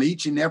on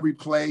each and every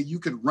play, you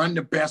could run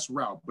the best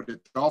route, but if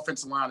the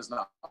offensive line is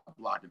not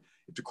blocking,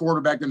 if the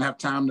quarterback doesn't have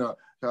time to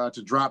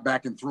drop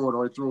back and throw it,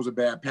 or he throws a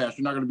bad pass,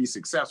 you're not going to be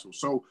successful.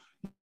 So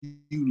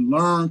you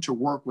learn to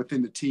work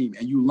within the team,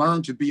 and you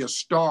learn to be a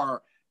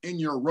star in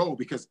your role,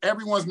 because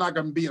everyone's not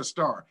going to be a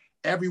star.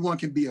 Everyone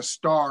can be a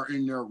star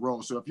in their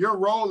role. So if your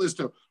role is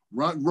to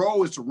run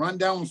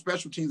down on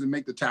special teams and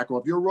make the tackle,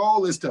 if your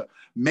role is to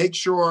make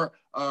sure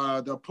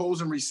the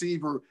opposing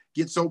receiver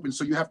gets open,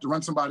 so you have to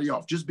run somebody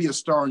off, just be a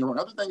star in your role.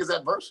 Another thing is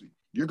adversity.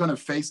 You're going to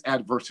face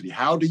adversity.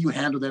 How do you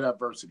handle that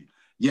adversity?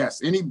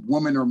 Yes, any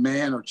woman or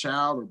man or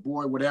child or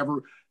boy,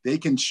 whatever, they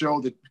can show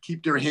that,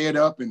 keep their head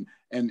up and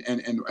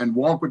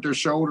walk with their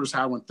shoulders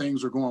high when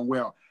things are going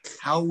well.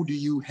 How do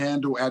you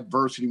handle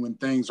adversity when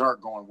things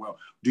aren't going well?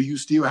 Do you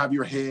still have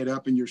your head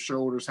up and your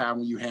shoulders high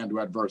when you handle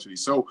adversity?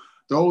 So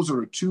those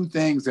are the two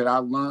things that I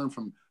learned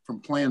from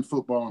playing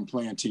football and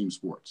playing team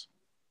sports.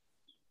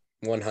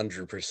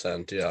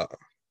 100%,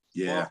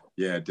 yeah.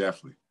 Yeah,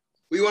 definitely.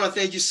 We want to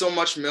thank you so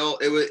much,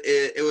 Milt.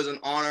 It was an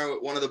honor.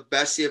 One of the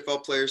best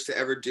CFL players to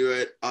ever do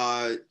it.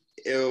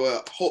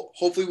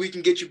 Hopefully we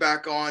can get you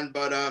back on,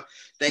 but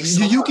thanks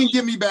so much. You can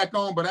get me back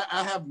on, but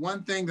I have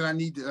one thing that I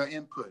need to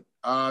input.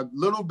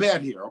 Little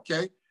bet here,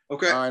 okay?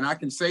 Okay. And I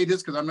can say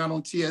this because I'm not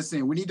on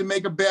TSN. We need to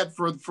make a bet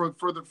for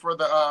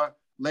the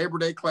Labor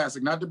Day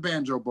Classic, not the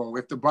Banjo Bowl.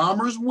 If the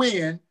Bombers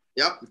win,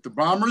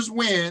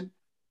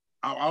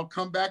 I'll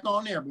come back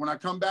on there. But when I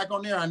come back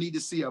on there, I need to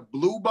see a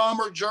blue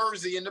Bomber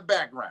jersey in the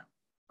background.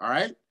 All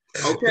right?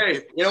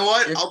 Okay. You know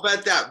what? I'll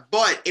bet that.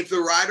 But if the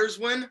Riders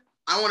win,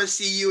 I want to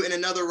see you in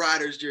another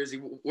Riders jersey.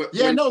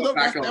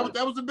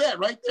 That was the bet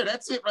right there.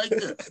 That's it right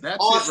there. That's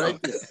awesome. It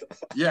right there.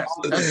 Yes,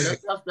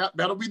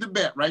 that'll be the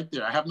bet right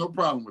there. I have no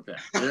problem with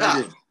that. There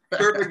it is.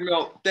 Perfect,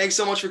 Milt. Thanks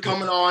so much for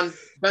coming on.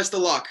 Best of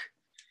luck.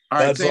 All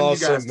right, thank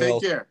you guys.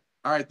 Take care.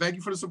 All right, thank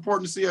you for the support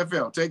in the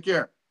CFL. Take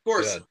care. Of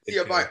course. See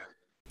ya. Bye.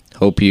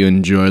 Hope you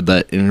enjoyed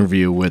that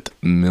interview with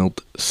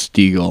Milt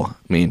Stegall. I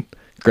mean,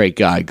 great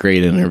guy,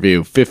 great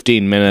interview.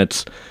 15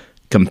 minutes,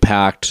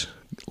 compact.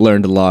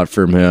 Learned a lot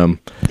from him.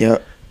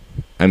 Yep.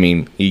 I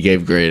mean, he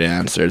gave great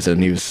answers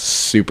and he was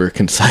super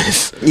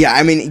concise. Yeah,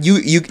 I mean,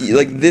 you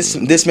like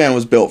this man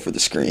was built for the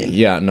screen.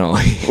 Yeah, no.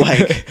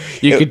 Like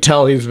you could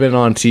tell he's been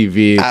on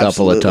TV a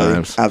couple of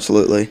times.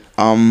 Absolutely.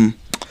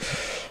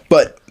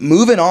 But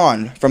moving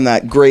on from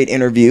that great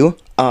interview,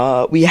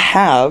 we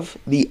have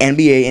the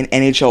NBA and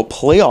NHL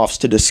playoffs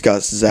to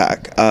discuss,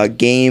 Zach.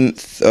 Game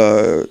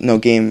 3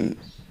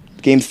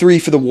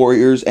 for the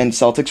Warriors and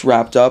Celtics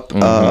wrapped up.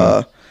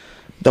 Mm-hmm.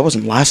 That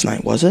wasn't last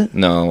night, was it?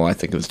 No, I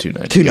think it was 2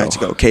 nights ago. 2 nights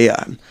ago, okay,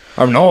 yeah.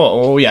 2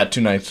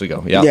 nights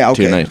ago. Yeah,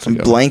 okay. 2 nights ago.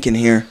 I'm blanking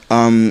here.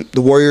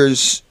 The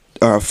Warriors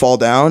fall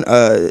down.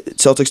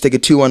 Celtics take a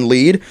 2-1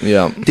 lead.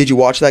 Yeah. Did you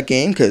watch that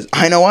game? Because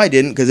I know I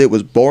didn't, because it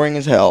was boring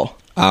as hell.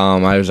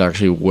 I was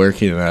actually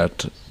working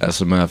at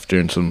SMF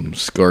doing some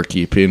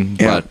scorekeeping,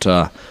 but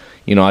I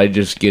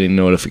just getting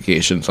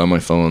notifications on my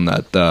phone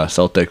that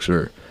Celtics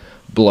were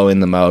blowing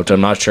them out. I'm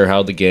not sure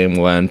how the game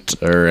went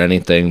or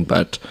anything,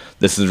 but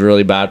this is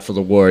really bad for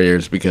the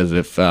Warriors, because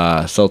if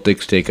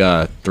Celtics take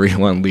a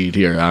 3-1 lead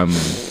here,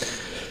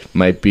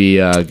 might be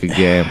a good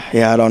game.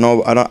 Yeah, I don't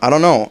know.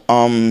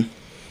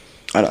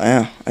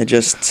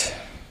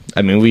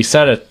 I mean, we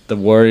said it. The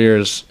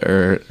Warriors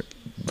are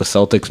the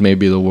Celtics may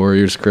be the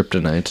Warriors'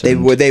 kryptonite.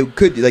 They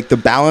could, like, the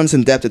balance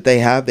and depth that they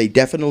have, they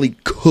definitely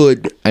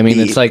could. I mean,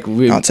 be. it's like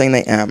Not saying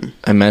they am.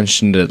 I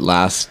mentioned it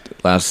last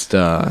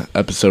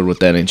episode with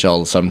the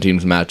NHL. Some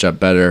teams match up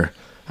better.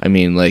 I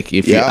mean, like,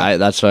 if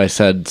that's why I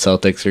said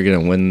Celtics are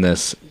gonna win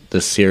this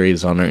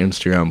series on our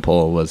Instagram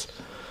poll. Was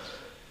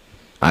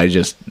I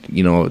just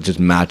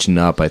matching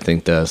up? I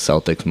think the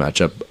Celtics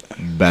match up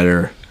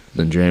better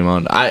than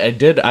Draymond.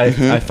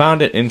 I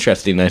found it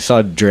interesting. I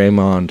saw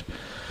Draymond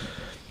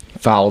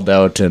fouled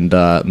out, and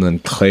then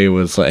Clay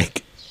was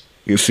like,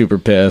 he was super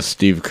pissed.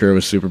 Steve Kerr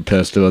was super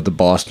pissed about the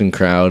Boston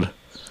crowd.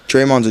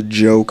 Draymond's a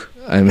joke.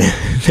 I mean,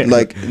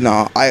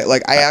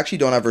 I actually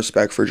don't have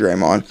respect for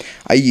Draymond.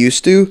 I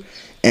used to,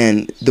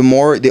 and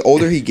the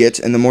older he gets,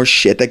 and the more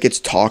shit that gets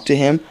talked to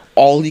him,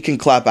 all he can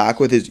clap back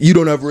with is, "You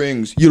don't have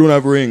rings. You don't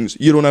have rings.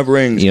 You don't have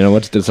rings." You know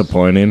what's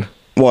disappointing?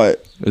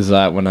 What is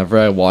that? Whenever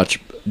I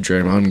watch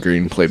Draymond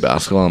Green play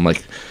basketball, I'm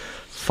like,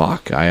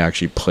 fuck, I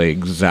actually play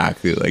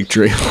exactly like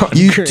Draymond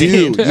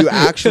Green. You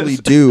actually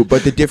do.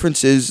 But the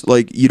difference is,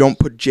 like, you don't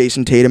put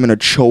Jason Tatum in a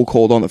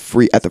chokehold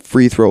at the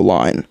free throw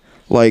line.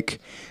 Like,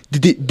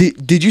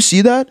 did you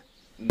see that?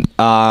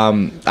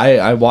 I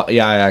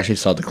actually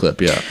saw the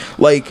clip. Yeah.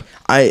 Like,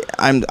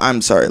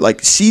 I'm sorry.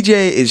 Like,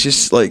 CJ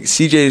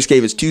just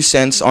gave his 2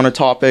 cents on a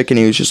topic, and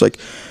he's like,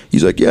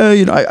 yeah,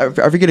 you know,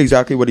 I forget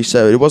exactly what he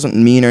said. It wasn't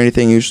mean or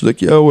anything. He was just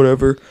like, yeah,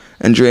 whatever.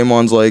 And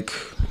Draymond's like,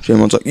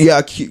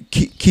 yeah,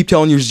 keep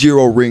telling your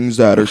 0 rings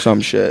that or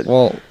some shit.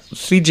 Well,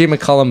 CJ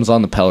McCollum's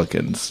on the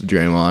Pelicans,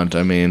 Draymond.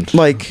 I mean,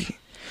 like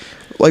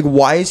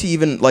why is he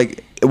even,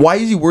 like, why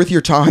is he worth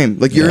your time?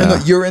 Like, you're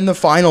in the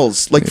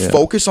finals. Like,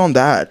 focus on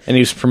that. And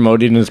he's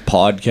promoting his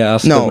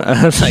podcast. No,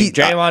 I was like,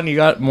 Draymond, you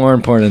got more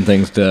important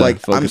things to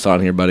focus on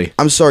here, buddy.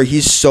 I'm sorry,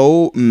 he's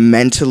so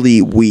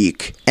mentally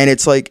weak, and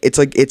it's like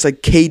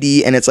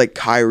KD and it's like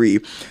Kyrie.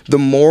 The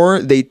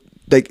more they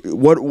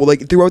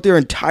throughout their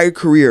entire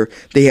career,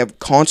 they have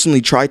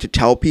constantly tried to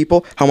tell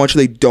people how much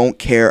they don't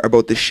care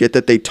about the shit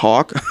that they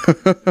talk.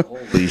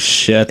 Holy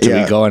shit!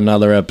 We go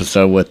another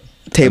episode with.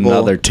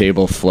 Another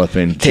table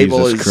flipping.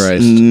 Table Jesus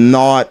Christ. Is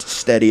not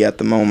steady at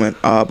the moment,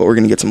 but we're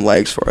gonna get some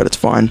legs for it. It's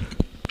fine.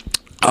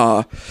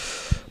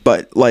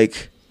 But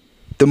like,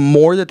 the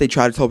more that they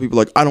try to tell people,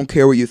 like, I don't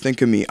care what you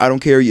think of me. I don't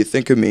care what you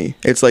think of me.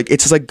 It's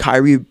just like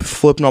Kyrie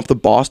flipping off the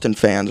Boston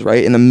fans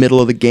right in the middle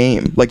of the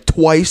game, like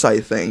twice, I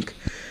think.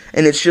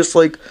 And it's just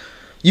like,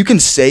 you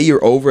can say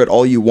you're over it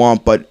all you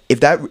want, but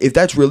if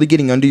that's really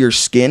getting under your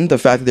skin, the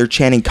fact that they're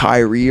chanting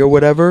Kyrie or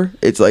whatever,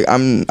 it's like,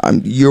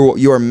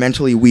 you are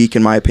mentally weak,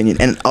 in my opinion.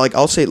 And like,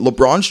 I'll say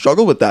LeBron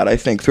struggled with that, I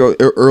think, throughout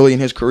early in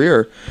his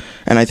career,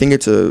 and I think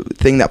it's a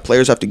thing that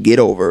players have to get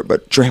over.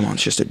 But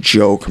Draymond's just a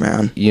joke,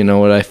 man. You know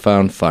what I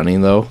found funny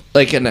though?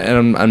 Like, and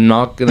I'm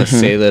not gonna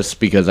say this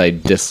because I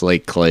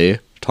dislike Klay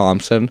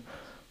Thompson.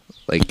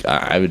 Like,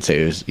 I would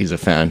say he's a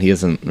fan. He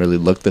hasn't really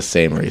looked the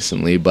same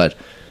recently, but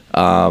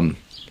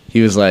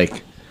he was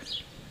like,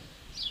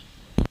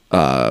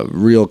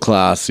 real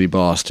classy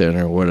Boston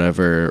or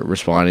whatever,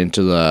 responding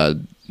to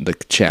the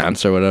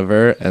chants or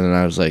whatever. And then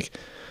I was like,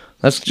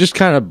 that's just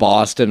kind of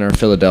Boston or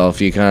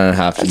Philadelphia, you kind of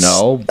have to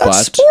know. That's but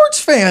sports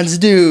fans,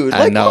 dude.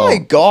 Like, oh my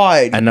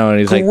God. I know. And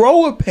he's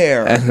grow a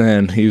pair. And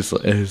then he's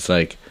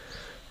like,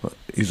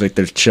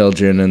 there's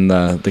children in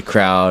the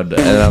crowd,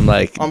 and I'm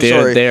like,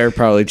 they're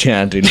probably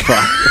chanting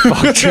fuck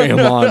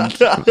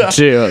Draymond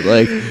too.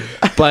 Like,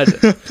 but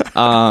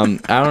I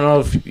don't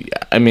know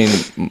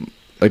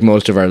like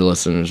most of our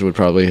listeners would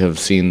probably have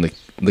seen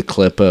the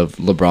clip of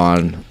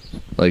LeBron,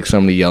 like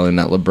somebody yelling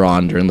at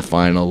LeBron during the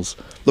finals.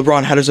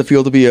 LeBron, how does it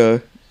feel to be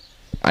a?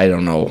 I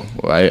don't know.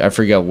 I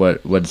forget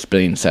what's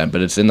being said,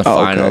 but it's in the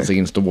finals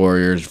against the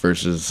Warriors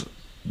versus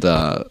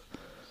the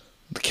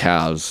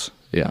Cavs.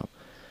 Yeah.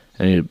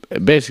 And he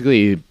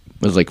basically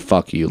was like,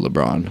 fuck you,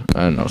 LeBron.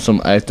 I don't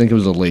know. I think it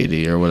was a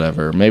lady or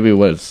whatever. Maybe it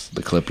was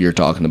the clip you're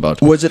talking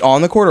about. Was it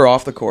on the court or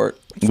off the court?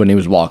 When he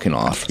was walking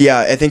off. Yeah,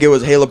 I think it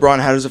was, hey, LeBron,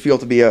 how does it feel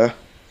to be a...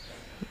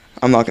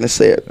 I'm not going to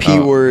say it.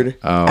 P-word,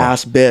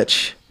 ass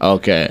bitch.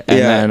 Okay.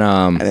 And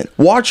then...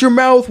 watch your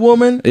mouth,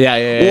 woman.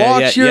 Yeah.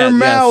 Watch your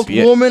mouth,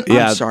 woman.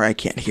 Yeah. I'm sorry, I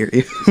can't hear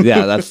you.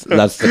 Yeah, that's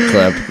the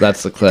clip.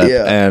 That's the clip.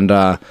 Yeah.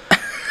 And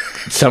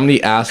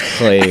somebody asked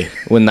Klay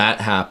when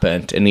that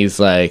happened, and he's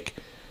like...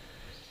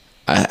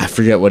 I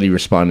forget what he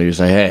responded. He was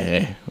like,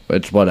 hey,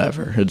 it's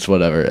whatever,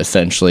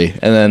 essentially.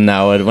 And then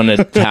now when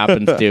it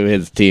happens to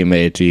his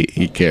teammate,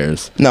 he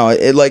cares. No,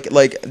 it like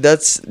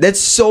that's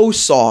so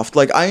soft.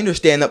 Like, I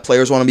understand that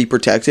players want to be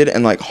protected,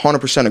 and like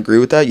 100% agree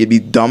with that. You'd be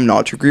dumb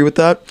not to agree with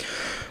that.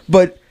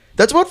 But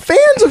that's what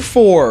fans are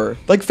for.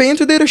 Like, fans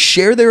are there to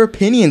share their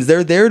opinions.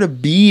 They're there to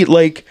be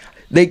like...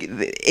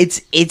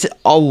 it's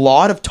a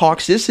lot of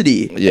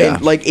toxicity. Yeah,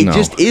 and, like, it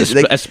just is,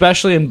 like,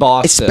 especially in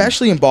Boston,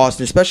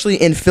 especially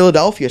in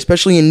Philadelphia,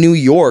 especially in New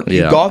York.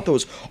 You got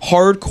those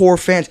hardcore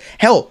fans.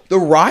 Hell, the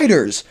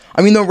Riders.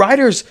 I mean, the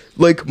Riders,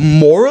 like,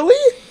 morally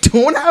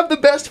don't have the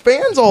best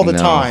fans all the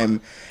time,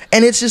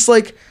 and it's just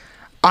like,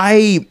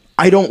 I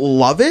don't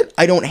love it.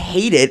 I don't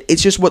hate it.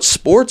 It's just what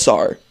sports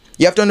are.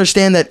 You have to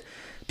understand that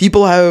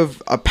people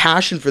have a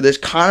passion for this,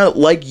 kind of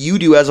like you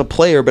do as a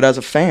player, but as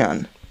a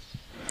fan.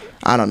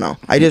 I don't know.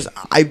 I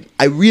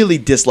really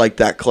dislike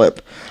that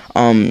clip.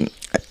 And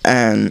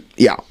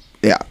yeah,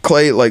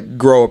 Clay, like,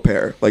 grow a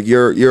pair. Like,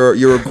 you're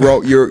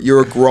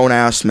a grown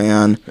ass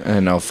man. I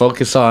know.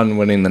 Focus on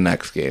winning the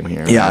next game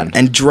here. Yeah, man.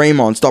 and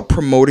Draymond, stop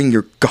promoting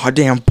your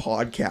goddamn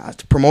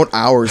podcast. Promote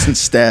ours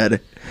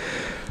instead.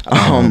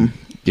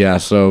 Yeah.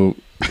 So,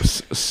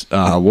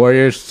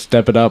 Warriors,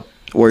 step it up.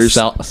 Warriors.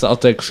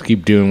 Celtics,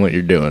 keep doing what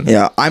you're doing.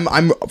 Yeah,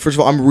 I'm. First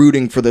of all, I'm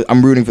rooting for the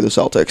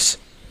Celtics.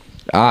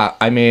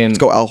 I mean, Let's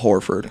go Al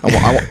Horford.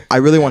 I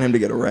really want him to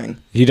get a ring.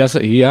 he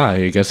doesn't. Yeah,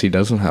 I guess he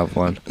doesn't have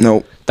one.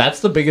 No. That's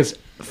the biggest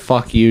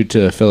fuck you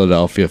to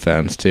Philadelphia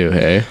fans too.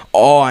 Hey.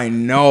 Oh, I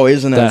know,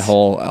 isn't it? That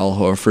whole Al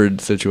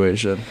Horford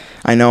situation.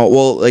 I know.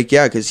 Well, like,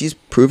 yeah, because he's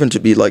proven to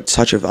be like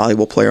such a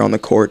valuable player on the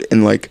court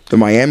in like the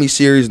Miami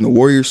series and the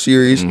Warriors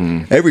series,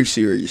 every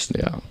series.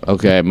 Yeah.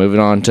 Okay.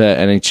 Moving on to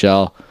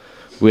NHL.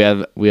 We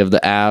have the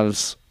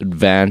Avs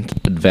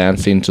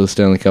advancing to the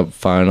Stanley Cup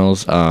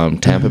Finals.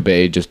 Tampa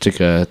Bay just took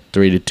a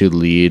 3-2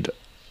 lead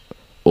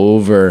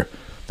over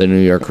the New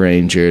York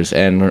Rangers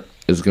and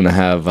is gonna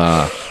have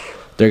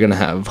they're gonna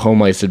have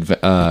home ice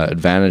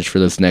advantage for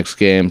this next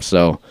game.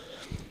 So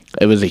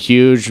it was a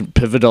huge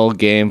pivotal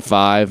game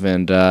 5,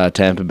 and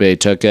Tampa Bay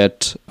took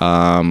it.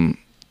 I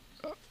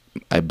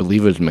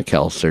believe it was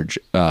Mikhail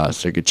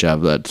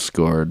Sergachev that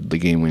scored the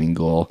game-winning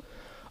goal.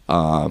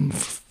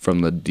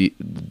 From the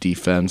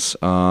defense.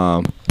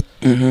 Yeah,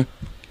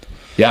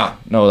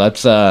 no,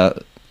 that's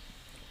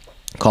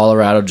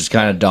Colorado just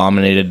kind of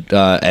dominated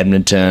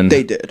Edmonton.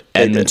 They did.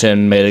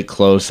 Edmonton made it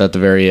close at the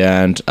very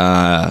end.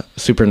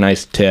 Super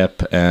nice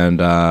tip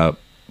and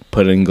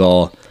put in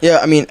goal. Yeah,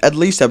 I mean, at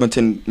least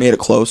Edmonton made it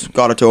close,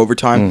 got it to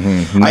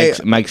overtime.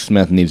 Mike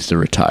Smith needs to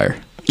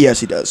retire. Yes,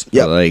 he does.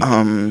 Yeah, like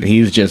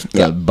he's just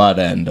the butt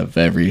end of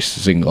every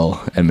single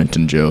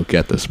Edmonton joke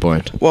at this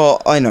point.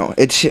 Well, I know.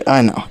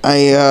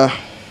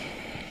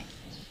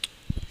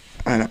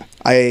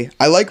 I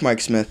like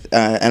Mike Smith,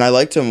 and I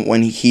liked him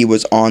when he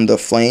was on the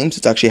Flames.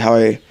 It's actually how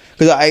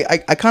because I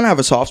kind of have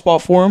a soft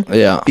spot for him.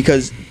 Yeah.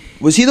 Because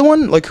was he the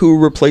one like who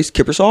replaced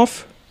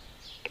Kiprusoff?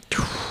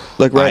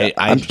 Like right,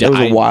 it was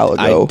a while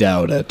ago. I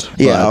doubt it.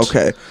 Yeah.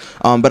 Okay.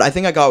 But I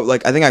think I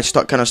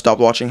kind of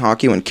stopped watching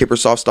hockey when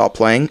Kiprusoff stopped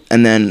playing,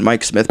 and then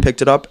Mike Smith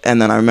picked it up, and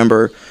then I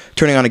remember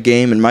turning on a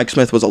game, and Mike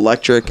Smith was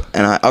electric,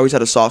 and I always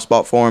had a soft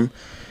spot for him.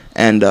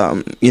 And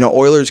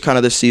Oilers kind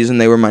of this season,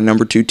 they were my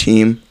number 2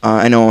 team.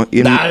 I know.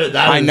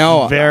 I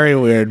know. Very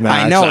weird, man.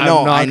 I know.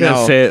 I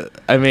know. Say it.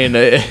 I mean,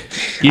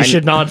 you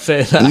should not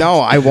say that. No,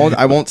 I won't.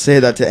 I won't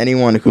say that to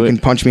anyone who can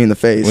punch me in the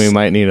face. We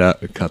might need to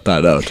cut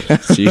that out.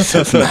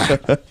 Jesus.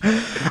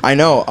 I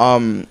know.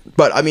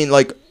 But I mean,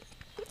 like,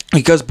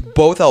 because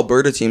both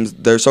Alberta teams,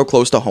 they're so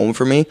close to home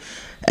for me.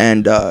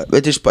 And at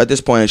this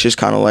point, it's just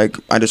kind of like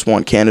I just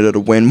want Canada to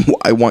win.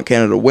 I want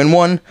Canada to win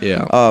one.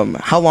 Yeah.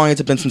 How long has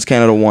it been since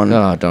Canada won?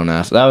 Oh, don't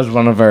ask. That was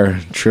one of our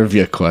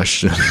trivia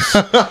questions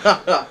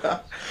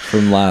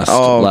from last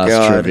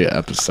trivia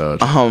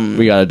episode.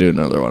 We got to do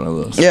another one of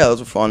those. Yeah,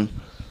 those were fun.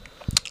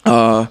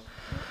 But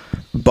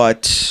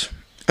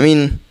I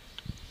mean,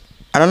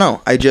 I don't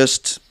know.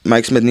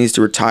 Mike Smith needs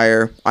to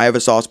retire. I have a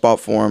soft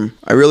spot for him.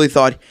 I really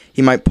thought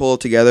he might pull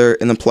it together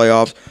in the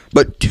playoffs.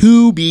 But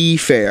to be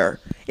fair,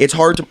 it's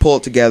hard to pull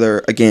it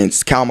together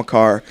against Cal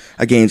McCarr,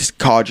 against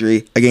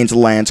Kadri, against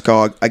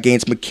Landeskog,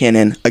 against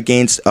McKinnon,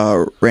 against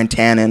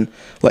Rantanen.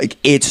 Like,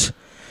 it's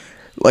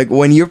like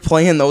when you're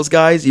playing those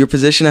guys, your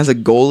position as a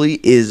goalie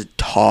is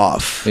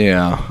tough.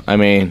 Yeah, I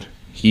mean,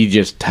 he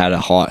just had a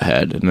hot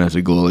head, and as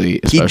a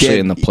goalie, especially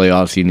in the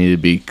playoffs, you need to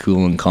be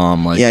cool and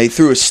calm. Like, yeah, he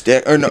threw a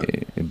stick, or no,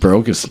 he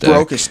broke his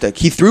stick.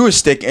 He threw a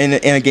stick in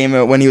a game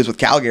when he was with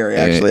Calgary.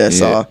 Actually, I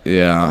saw.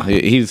 Yeah,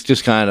 he's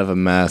just kind of a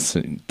mess.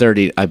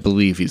 30, I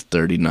believe he's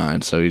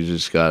 39, so he's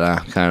just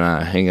gotta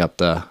kind of hang up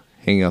the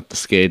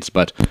skates.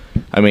 But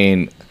I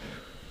mean,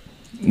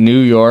 New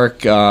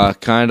York,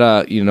 kind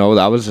of,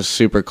 that was a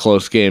super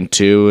close game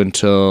too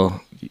until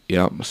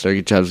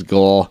Sergachev's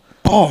goal.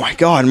 Oh my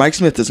God, Mike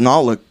Smith does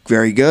not look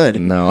very good.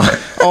 No.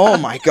 Oh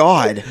my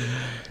God.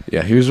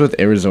 Yeah, he was with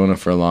Arizona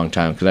for a long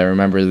time because I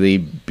remember they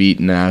beat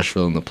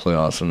Nashville in the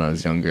playoffs when I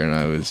was younger, and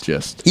I was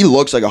just... He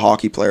looks like a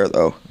hockey player,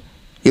 though.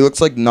 He looks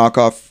like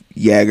knockoff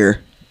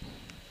Jagger.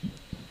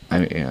 I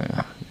mean,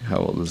 yeah. How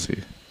old is he?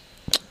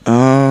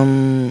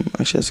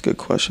 Actually, that's a good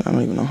question. I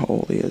don't even know how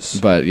old he is.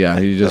 But yeah,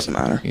 he just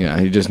doesn't matter. Yeah,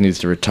 he just needs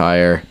to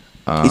retire.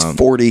 He's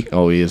 40.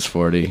 Oh, he is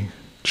 40.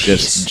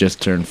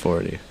 Just turned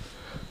 40.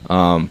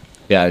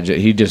 Yeah,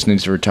 he just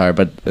needs to retire.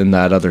 But in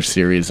that other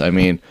series, I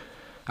mean,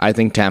 I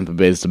think Tampa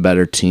Bay is the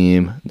better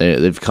team.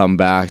 They've come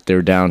back. They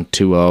were down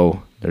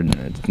 2-0. They're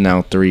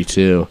now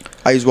 3-2.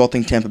 I as well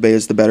think Tampa Bay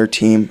is the better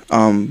team.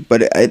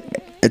 But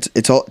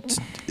it's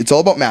all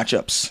about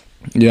matchups.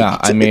 Yeah,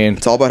 I mean,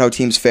 it's all about how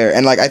teams fare.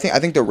 And like I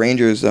think the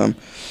Rangers, I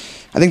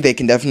think they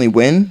can definitely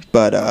win,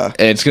 but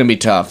it's gonna be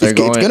tough. It's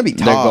gonna be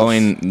tough.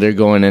 They're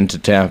going into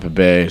Tampa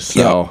Bay,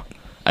 so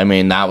I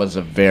mean, that was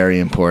a very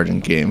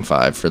important Game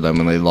 5 for them,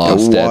 and they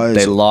lost it.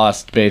 They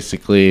lost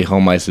basically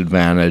home ice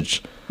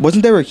advantage.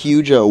 Wasn't there a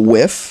huge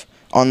whiff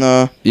on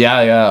the?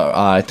 Yeah.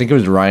 I think it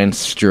was Ryan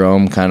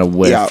Strome kind of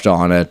whiffed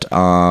on it.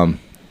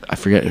 I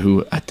forget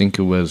who. I think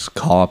it was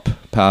Kopp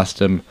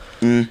passed him.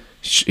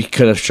 He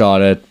could have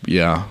shot it.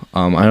 Yeah.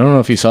 I don't know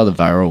if you saw the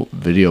viral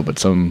video, but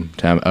some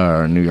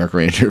New York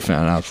Ranger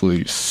fan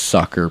absolutely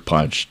sucker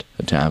punched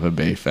a Tampa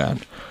Bay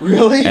fan.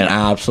 Really? And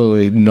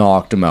absolutely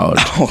knocked him out.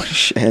 Oh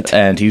shit!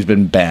 And he's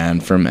been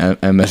banned from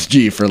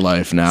MSG for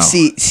life now.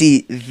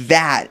 See,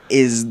 that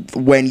is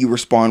when you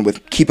respond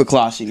with "keep it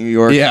classy, New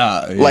York."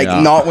 Yeah. Like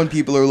not when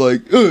people are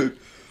like,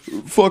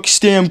 "Fuck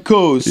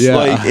Stamkos." Yeah.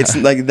 Like it's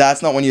like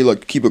that's not when you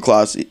look keep it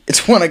classy.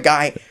 It's when a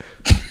guy.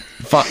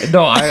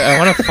 No, I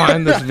want to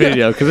find this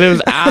video because it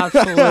was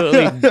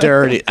absolutely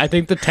dirty. I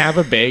think the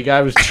Tampa Bay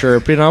guy was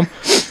chirping him,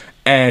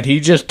 and he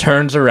just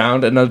turns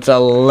around and it's a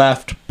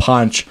left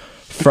punch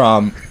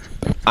from,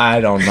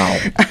 I don't know,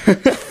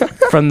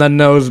 from the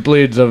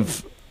nosebleeds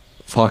of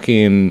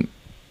fucking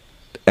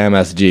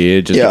MSG.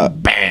 It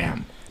just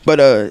bam. But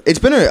it's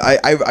been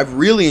I've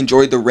really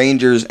enjoyed the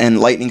Rangers and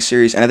Lightning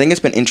series, and I think it's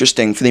been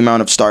interesting for the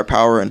amount of star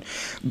power and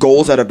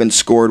goals that have been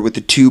scored with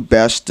the two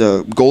best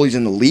goalies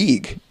in the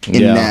league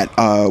in net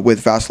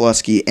with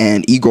Vasilevsky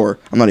and Igor.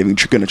 I'm not even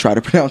going to try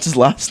to pronounce his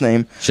last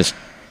name. It's just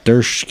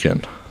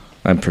Dershkin,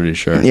 I'm pretty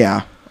sure.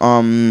 Yeah.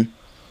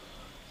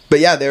 But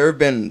yeah, there have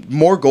been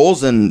more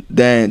goals than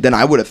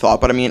I would have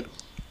thought. But I mean,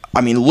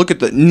 look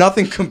at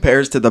nothing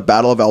compares to the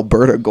Battle of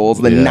Alberta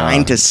goals, the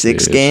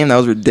 9-6 game. That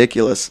was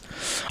ridiculous.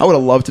 I would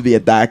have loved to be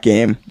at that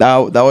game. That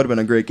would have been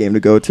a great game to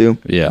go to.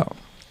 Yeah.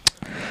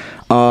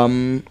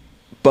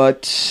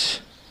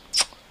 But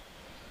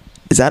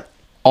is that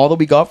all that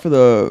we got for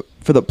the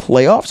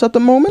playoffs at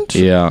the moment?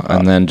 Yeah,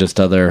 and then just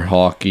other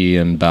hockey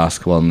and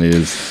basketball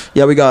news.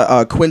 Yeah, we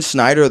got Quinn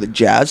Snyder of the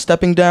Jazz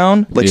stepping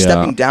down.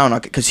 Stepping down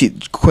because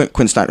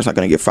Quinn Snyder's not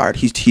going to get fired.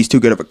 He's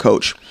too good of a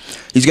coach.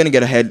 He's going to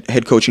get a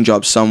head coaching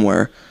job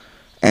somewhere.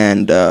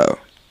 And I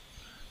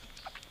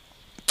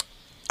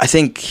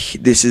think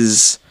this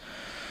is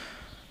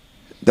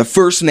the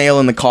first nail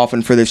in the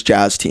coffin for this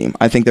Jazz team.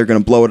 I think they're going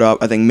to blow it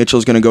up. I think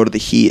Mitchell's going to go to the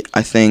Heat.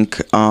 I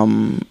think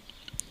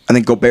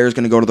Gobert's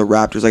going to go to the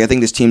Raptors. I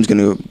think this team's going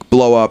to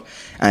blow up,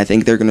 and I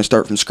think they're going to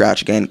start from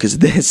scratch again because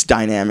this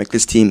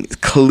team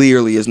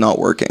clearly is not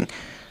working.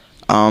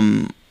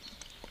 And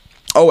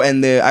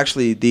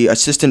the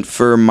assistant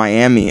for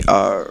Miami,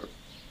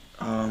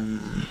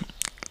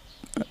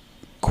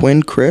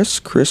 Chris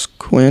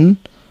Quinn,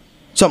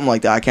 something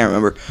like that. I can't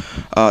remember.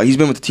 He's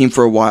been with the team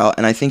for a while,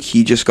 and I think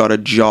he just got a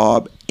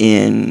job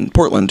in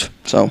Portland.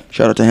 So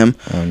shout out to him.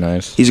 Oh,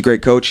 nice. He's a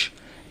great coach.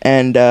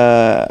 And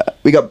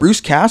we got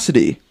Bruce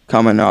Cassidy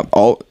coming up.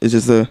 Oh, is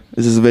this the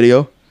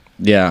video?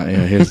 Yeah,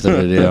 here's the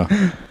video.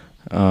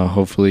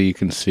 Hopefully you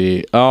can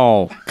see.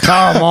 Oh,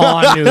 come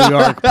on, New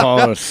York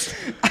Post.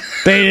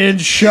 They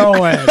didn't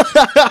show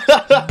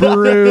it.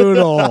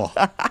 Brutal.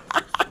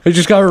 They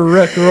just got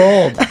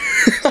rickrolled.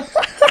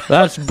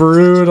 That's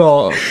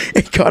brutal.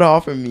 It cut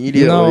off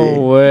immediately.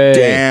 No way.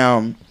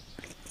 Damn.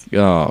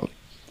 Oh,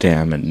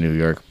 damn it, New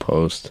York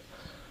Post.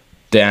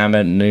 Damn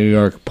it, New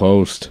York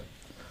Post.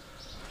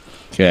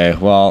 Okay,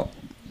 well,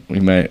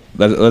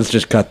 let's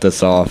just cut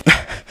this off.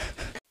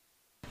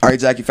 All right,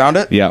 Zach, you found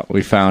it? Yeah,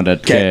 we found it.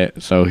 Okay,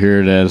 so here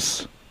it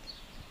is.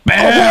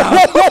 Bam!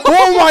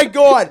 Oh my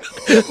god!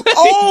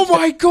 Oh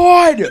my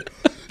god!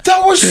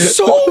 That was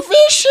so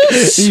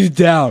vicious! He's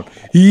down.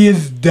 He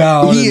is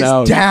down. He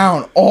is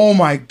down. Oh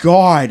my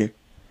god!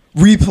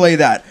 Replay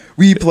that.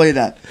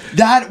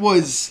 That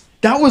was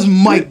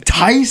Mike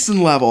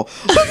Tyson level.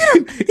 Look at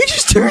him. He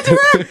just turned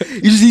around.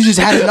 He just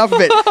had enough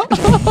of it.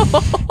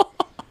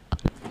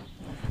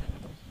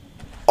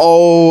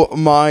 Oh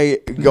my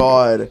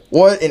god.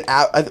 What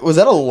was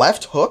that a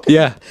left hook?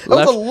 Yeah. That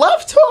was a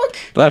left hook?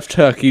 Left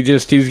hook.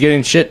 He's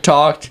getting shit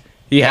talked.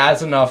 He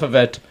has enough of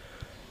it.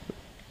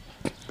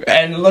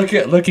 And look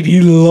at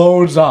he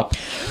loads up.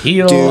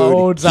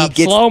 Loads up.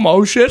 Slow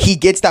motion. He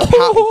gets that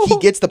he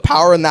gets the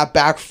power in that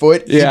back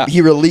foot. Yeah.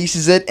 He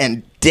releases it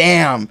and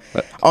damn,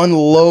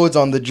 unloads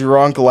on the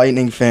drunk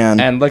Lightning fan.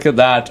 And look at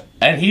that.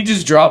 And he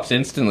just drops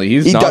instantly.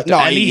 He's he hits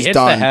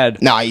the head.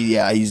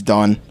 He's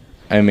done.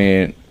 I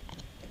mean,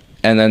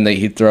 and then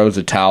he throws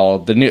a towel.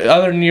 The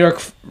other New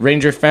York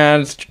Ranger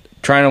fans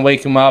trying to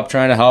wake him up,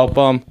 trying to help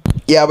him.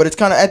 Yeah, but it's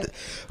kind of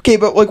okay.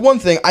 But like one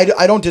thing,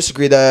 I don't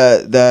disagree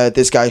that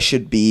this guy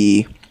should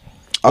be.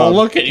 Oh,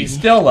 look at he's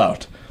still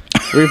out.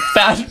 We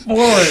fast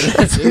forward.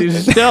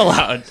 He's still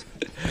out.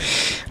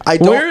 I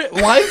don't.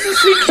 Why is the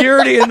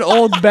security an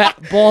old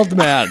bald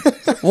man?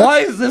 Why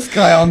is this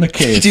guy on the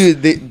case,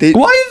 dude? Why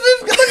is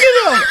this? Look at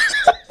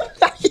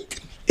him.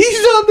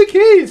 He's on the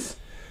case.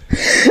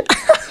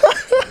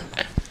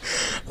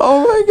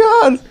 Oh my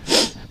god.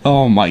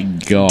 Oh my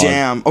god.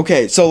 Damn.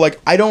 Okay, so like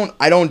I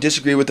don't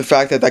disagree with the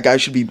fact that that guy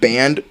should be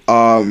banned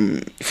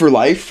for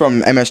life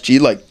from MSG.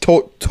 Like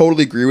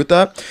totally agree with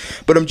that.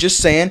 But I'm just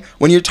saying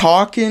when you're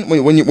talking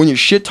when you're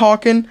shit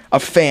talking a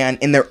fan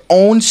in their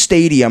own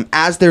stadium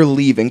as they're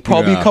leaving,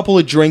 probably a couple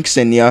of drinks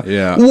in you.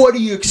 Yeah. What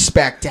do you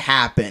expect to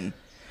happen?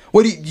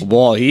 What do you?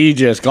 Well, he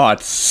just got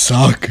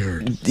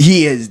suckered.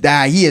 He is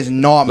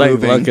not Like,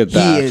 moving. look at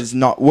that. He is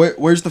not.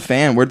 Where's the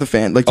fan? Where'd the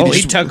fan? Like, did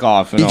He took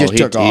off. He just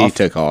took off. He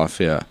took off.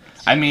 Yeah.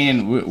 I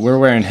mean, we're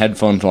wearing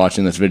headphones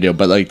watching this video,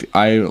 but like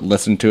I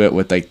listened to it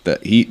with like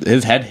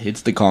his head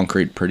hits the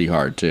concrete pretty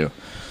hard too,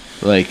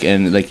 like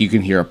and like you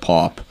can hear a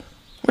pop.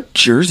 What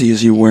jersey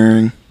is he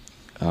wearing?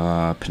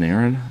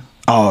 Panarin.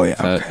 Oh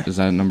yeah. Is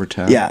that number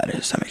 10? Yeah, it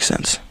is. That makes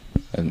sense.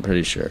 I'm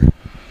pretty sure.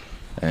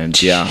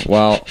 And yeah,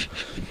 well.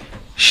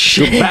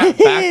 Shit. Back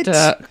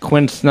to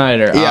Quinn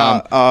Snyder.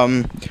 Yeah.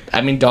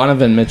 I mean,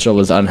 Donovan Mitchell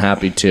was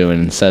unhappy too,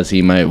 and says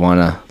he might want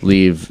to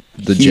leave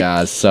the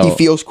Jazz. So he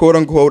feels "quote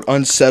unquote"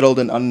 unsettled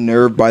and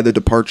unnerved by the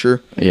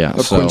departure.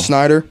 Of Quinn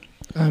Snyder.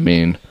 I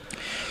mean,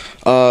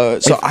 I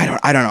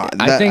don't know.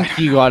 I think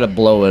you got to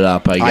blow it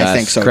up. I guess. I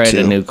think so Create too.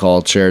 a new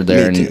culture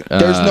there in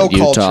There's no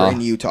Utah. culture in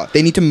Utah.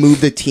 They need to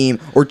move the team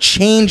or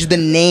change the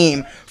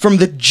name from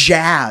the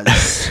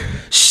Jazz.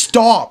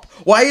 Stop.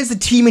 Why is the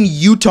team in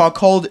Utah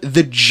called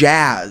the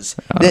Jazz?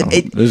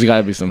 There's got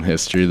to be some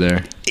history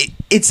there.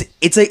 It's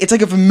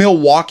like if a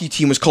Milwaukee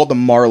team was called the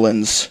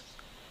Marlins.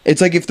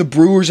 It's like if the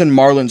Brewers and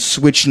Marlins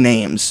switch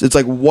names. It's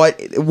like what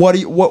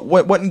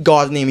in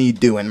God's name are you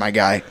doing, my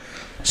guy?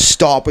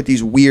 Stop with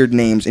these weird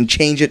names and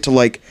change it to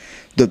like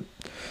the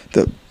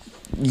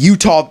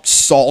Utah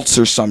Salts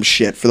or some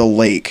shit for the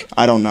lake.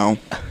 I don't know,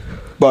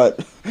 but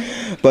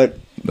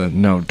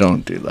no,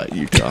 don't do that,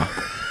 Utah.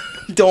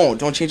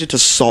 Don't change it to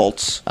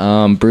Salts.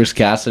 Bruce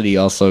Cassidy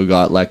also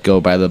got let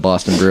go by the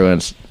Boston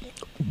Bruins.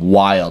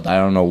 Wild. I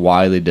don't know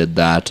why they did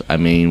that. I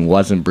mean,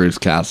 wasn't Bruce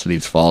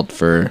Cassidy's fault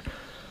for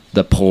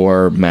the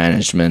poor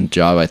management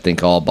job. I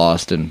think all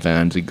Boston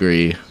fans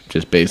agree,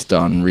 just based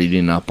on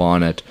reading up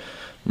on it.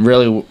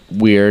 Really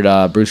weird.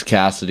 Bruce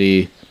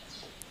Cassidy,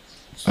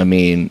 I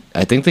mean,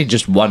 I think they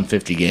just won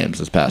 50 games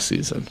this past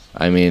season.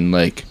 I mean,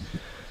 like,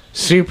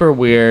 super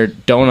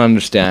weird. Don't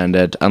understand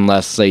it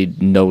unless they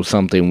know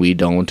something we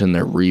don't and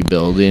they're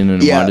rebuilding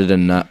and wanted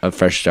a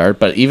fresh start.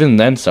 But even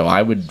then,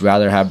 I would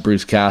rather have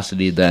Bruce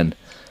Cassidy than,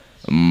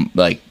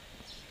 like,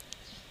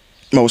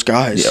 most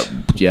guys.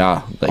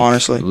 Yeah. Like,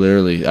 honestly.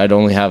 Literally. I'd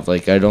only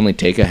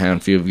take a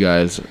handful of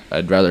guys.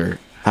 I'd rather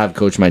have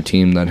coach my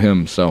team than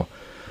him. So,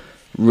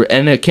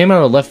 and it came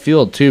out of left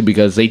field, too,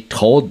 because they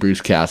told Bruce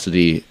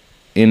Cassidy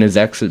in his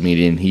exit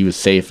meeting he was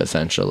safe,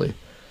 essentially.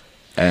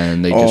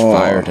 And they just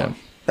fired him.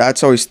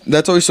 That's always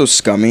so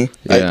scummy.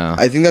 Yeah.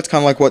 I think that's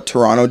kind of like what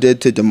Toronto did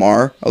to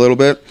DeMar a little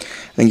bit.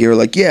 I think you were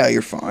like, yeah,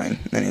 you're fine.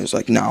 And he was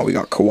like, no, we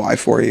got Kawhi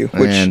for you.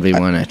 And we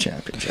won a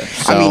championship.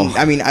 So.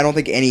 I mean, I don't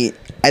think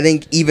I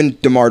think even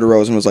DeMar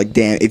DeRozan was like,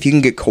 damn, if you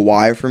can get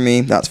Kawhi for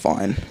me, that's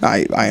fine.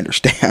 I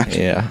understand.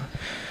 Yeah.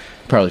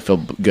 Probably feel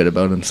good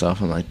about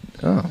himself. I'm like,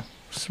 oh,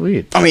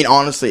 sweet. I mean,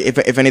 honestly,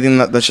 if anything,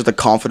 that's just a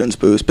confidence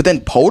boost. But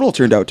then Podol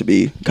turned out to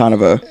be kind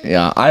of a...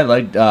 Yeah, I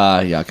liked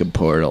Jakob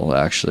Podol,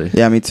 actually.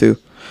 Yeah, me too.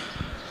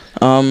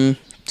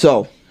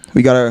 So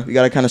we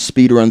gotta kind of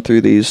speed run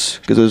through these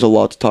because there's a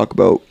lot to talk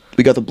about.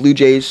 We got the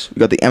BlueJays, we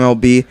got the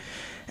MLB,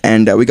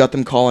 and we got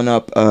them calling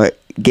up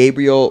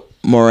Gabriel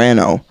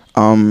Moreno.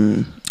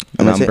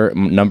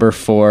 Number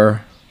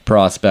 4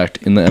 prospect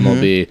in the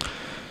MLB,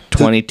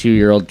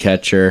 22-year-old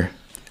catcher.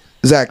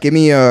 Zach, give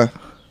me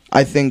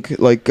I think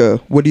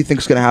what do you think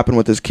is gonna happen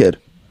with this kid?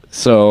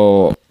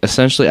 So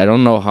essentially, I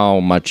don't know how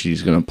much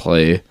he's gonna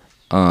play.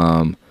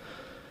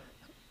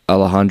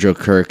 Alejandro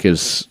Kirk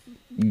is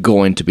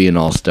going to be an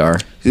all-star.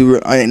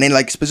 And then,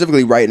 like,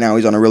 specifically right now,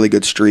 he's on a really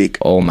good streak.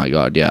 Oh my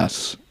god,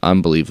 yes.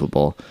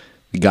 Unbelievable.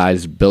 The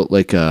guy's built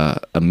like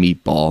a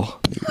meatball.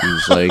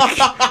 He's like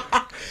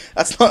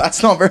That's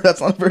not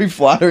a very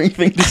flattering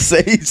thing to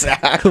say,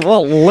 Zach.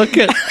 Well, look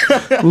at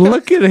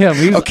him.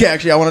 He's, okay,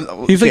 actually I want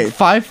to He's like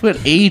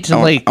 5'8"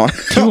 and like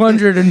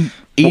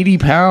 280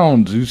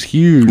 pounds. He's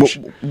huge.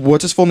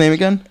 What's his full name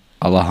again?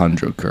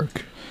 Alejandro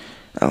Kirk.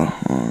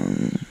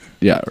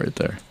 Yeah, right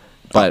there.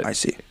 But I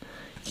see.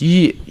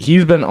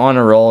 He's been on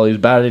a roll. He's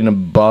batting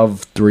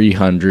above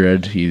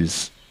 300.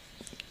 He's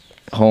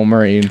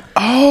homering.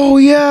 Oh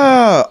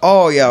yeah.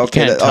 Okay. You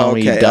can't tell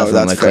me he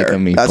doesn't look like a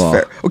meatball. That's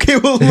fair. Okay,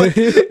 well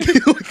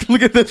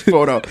look at this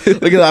photo. Look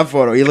at that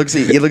photo. He looks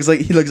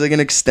like an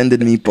extended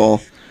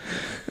meatball.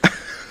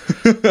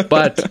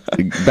 But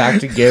back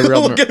to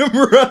Gabriel. Look at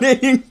him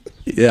running.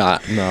 Yeah,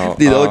 no.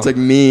 Dude, that looks like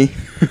me.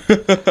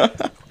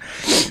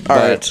 All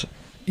right.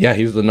 Yeah,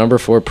 he's the number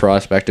 4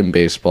 prospect in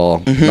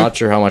baseball. Mm-hmm. Not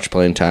sure how much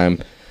playing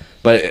time.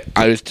 But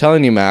I was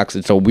telling you, Max,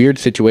 it's a weird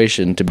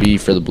situation to be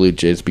for the Blue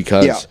Jays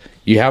because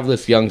you have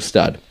this young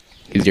stud.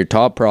 He's your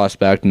top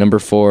prospect, number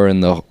 4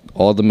 in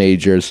all the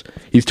majors.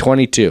 He's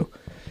 22.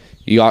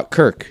 You got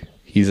Kirk.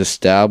 He's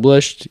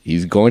established.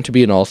 He's going to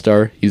be an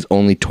all-star. He's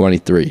only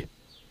 23.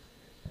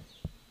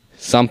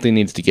 something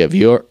needs to give.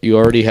 You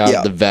already have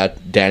Yeah. the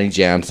vet, Danny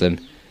Jansen.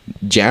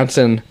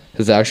 Jansen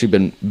has actually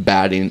been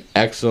batting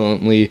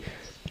excellently,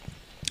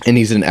 and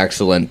he's an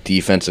excellent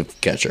defensive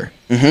catcher.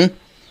 Mm-hmm.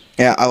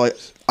 Yeah,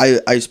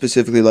 I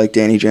specifically like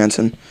Danny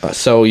Jansen.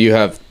 So you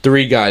have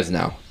 3 guys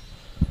now.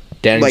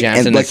 Danny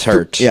Jansen is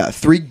hurt.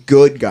 3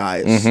 good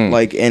guys. Mhm.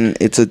 Like, and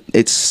it's a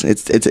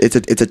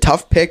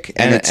tough pick,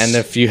 and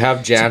if you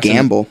have Jansen, it's a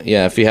gamble.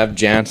 Yeah, if you have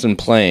Jansen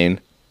playing,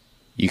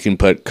 you can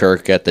put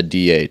Kirk at the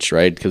DH,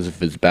 right? Because of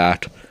his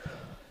bat.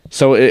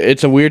 So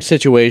it's a weird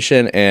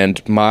situation,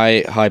 and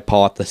my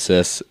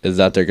hypothesis is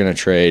that they're going to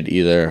trade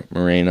either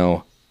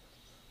Moreno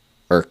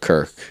or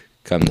Kirk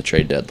come the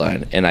trade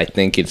deadline, and I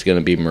think it's going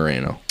to be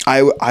Moreno.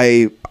 I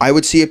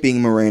would see it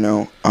being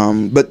Moreno.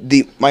 But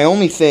my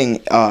only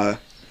thing.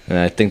 And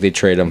I think they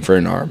trade him for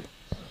an arm,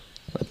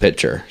 a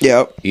pitcher.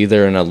 Yeah.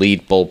 Either an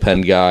elite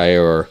bullpen guy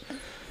or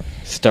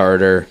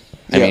starter.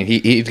 I mean,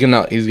 he's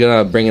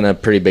gonna bring in a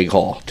pretty big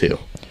haul too.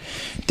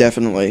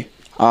 Definitely.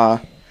 I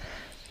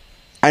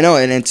know,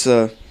 and it's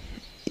a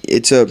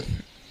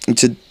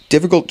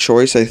difficult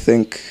choice, I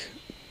think,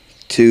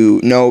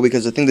 to know,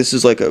 because I think this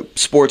is like a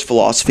sports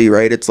philosophy,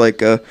 right? It's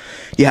like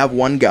you have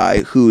one guy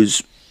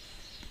who's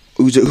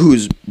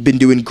been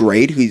doing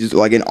great. He's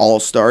like an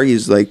all-star.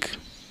 He's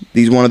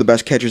one of the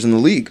best catchers in the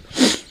league.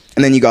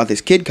 And then you got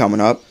this kid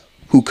coming up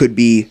who could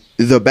be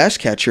the best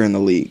catcher in the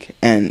league,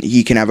 and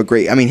he can have a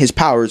great. I mean, his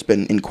power's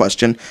been in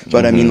question,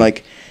 but I mean,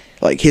 like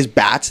his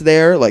bat's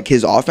there, like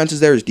his offense is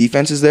there, his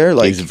defense is there.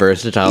 Like, he's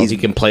versatile. He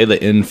can play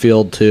the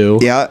infield too.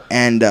 Yeah,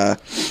 and I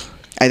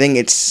think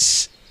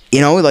it's,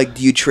 like,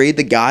 do you trade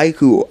the guy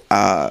who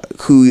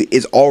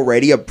is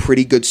already a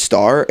pretty good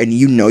star and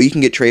you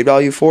can get trade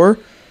value for,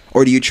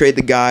 or do you trade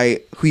the guy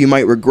who you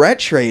might regret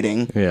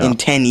trading in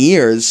 10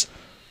 years,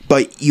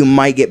 but you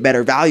might get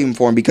better value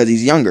for him because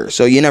he's younger?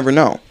 So you never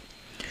know.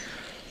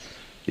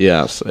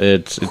 Yes,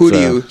 it's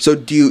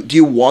do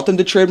you want them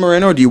to trade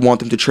Moreno, or do you want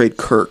them to trade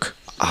Kirk?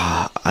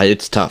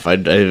 It's tough.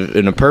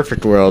 In a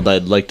perfect world,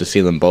 I'd like to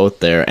see them both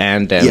there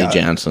and Danny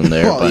Jansen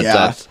there,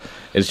 but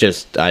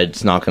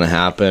it's not going to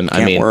happen.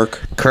 Can't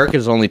work. Kirk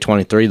is only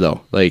 23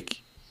 though. Like,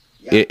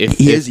 he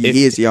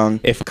is young.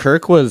 If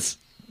Kirk was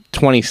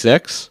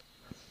 26,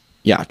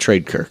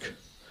 trade Kirk.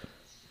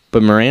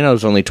 But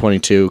Moreno's only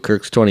 22,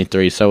 Kirk's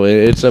 23, so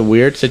it's a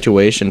weird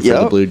situation for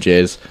the Blue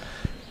Jays.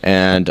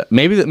 And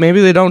maybe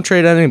they don't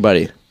trade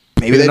anybody.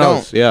 Maybe they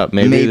don't. Yeah,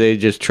 maybe they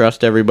just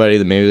trust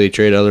everybody. Maybe they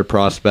trade other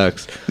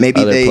prospects.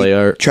 Maybe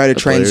they try to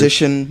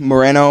transition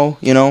Moreno.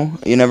 You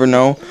never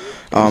know.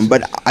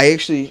 But I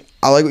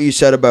like what you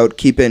said about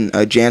keeping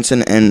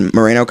Jansen and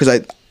Moreno,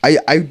 because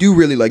I do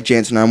really like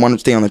Jansen. I want him to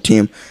stay on the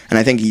team, and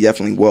I think he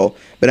definitely will.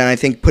 But then I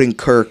think putting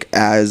Kirk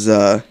as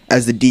the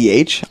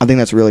DH, I think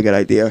that's a really good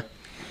idea,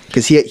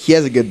 because he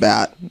has a good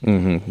bat.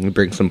 Mm-hmm. He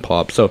brings some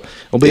pop. So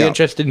it'll be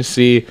interesting to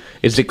see.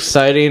 It's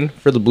exciting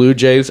for the Blue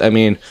Jays. I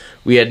mean,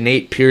 we had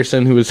Nate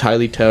Pearson, who was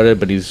highly touted,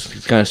 but he's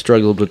kind of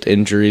struggled with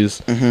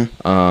injuries.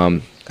 Mm-hmm.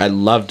 I'd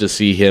love to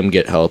see him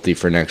get healthy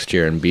for next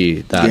year and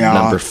be that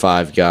number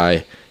 5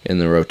 guy in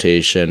the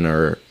rotation.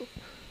 I'd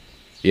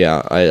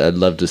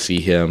love to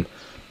see him.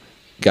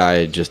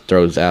 Guy just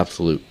throws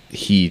absolute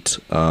heat.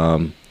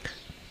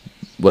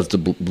 Was the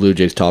Blue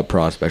Jays' top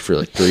prospect for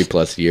like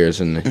 3+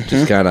 years, and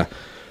just kind of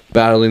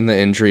battling the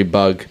injury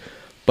bug.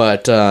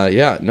 But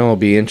it'll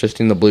be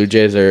interesting. The Blue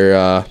Jays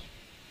are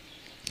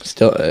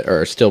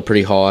still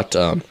pretty hot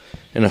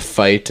in a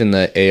fight in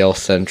the AL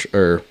Central,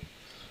 or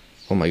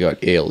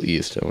AL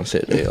East. I want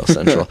to say AL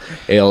Central,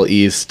 AL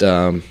East.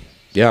 I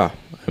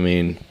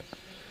mean,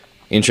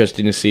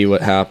 interesting to see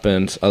what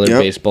happens. Other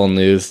baseball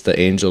news: the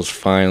Angels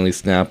finally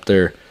snapped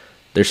their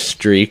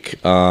streak.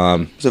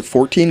 Was it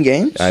 14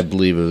 games? I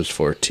believe it was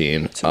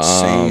 14. That's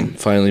insane.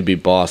 Finally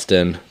beat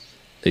Boston.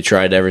 They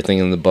tried everything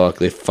in the book.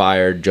 They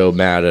fired Joe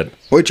Madden.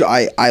 Which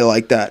I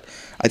like that.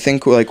 I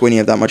think, like, when you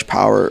have that much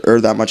power, or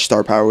that much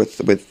star power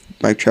with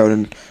Mike Trout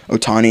and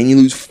Ohtani, and you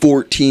lose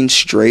 14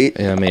 straight.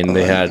 Yeah, I mean,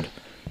 they had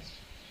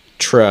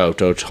Trout,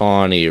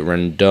 Ohtani,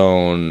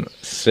 Rendon,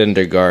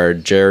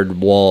 Syndergaard,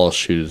 Jared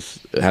Walsh, who's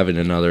having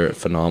another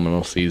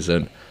phenomenal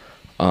season.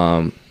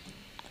 They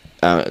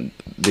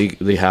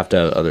have to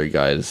have other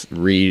guys.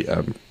 Reed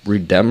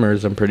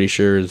Demers, I'm pretty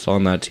sure, is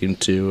on that team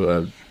too.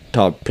 A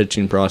top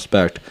pitching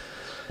prospect.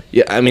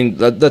 Yeah, I mean,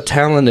 the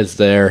talent is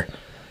there.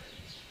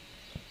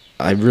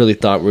 I really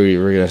thought we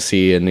were going to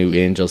see a new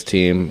Angels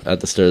team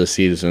at the start of the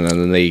season,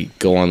 and then they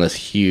go on this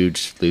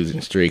huge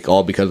losing streak,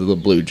 all because of the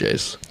Blue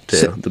Jays,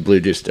 too. The Blue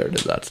Jays started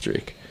that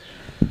streak.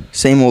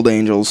 Same old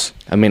Angels.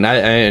 I mean, I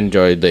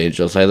enjoyed the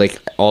Angels. I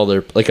like all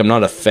their... Like, I'm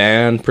not a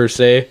fan, per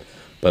se,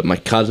 but my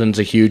cousin's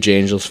a huge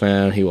Angels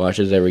fan. He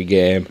watches every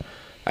game.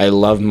 I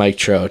love Mike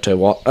Trout. I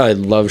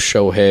love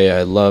Shohei.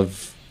 I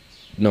love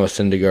Noah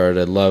Syndergaard.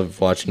 I love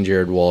watching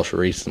Jared Walsh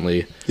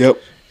recently. Yep.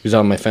 He was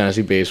on my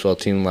fantasy baseball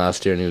team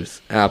last year, and he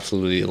was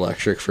absolutely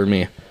electric for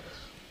me.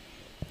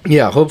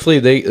 Yeah, hopefully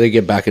they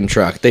get back in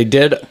track. They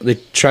did. They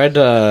tried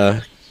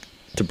to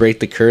break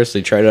the curse.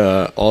 They tried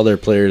all their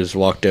players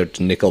walked out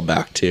to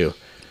Nickelback too.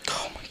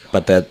 Oh my god!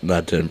 But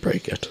that didn't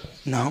break it.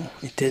 No,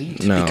 it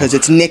didn't. No. Because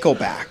it's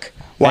Nickelback.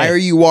 Why Hey. are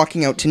you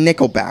walking out to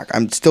Nickelback?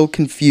 I'm still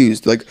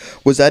confused. Like,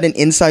 was that an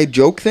inside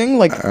joke thing?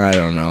 Like, I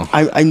don't know.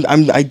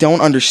 I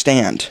don't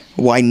understand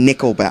why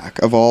Nickelback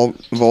of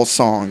all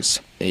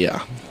songs.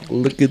 Yeah.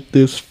 Look at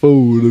this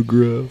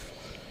photograph.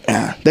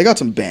 Yeah, they got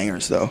some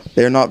bangers though.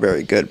 They're not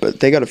very good,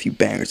 but they got a few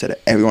bangers that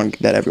everyone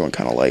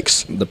kind of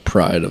likes. The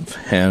pride of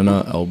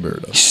Hannah,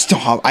 Alberta.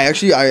 Stop.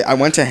 I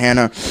went to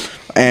Hannah,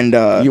 and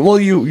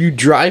You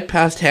drive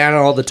past Hannah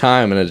all the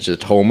time, and it's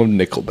just home of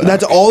Nickelback.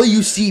 that's all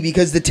you see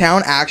because the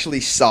town actually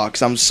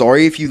sucks. I'm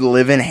sorry if you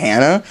live in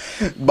Hannah,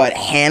 but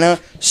Hannah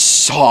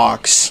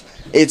sucks.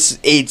 I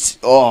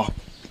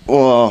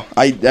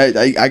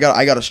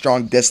got a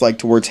strong dislike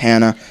towards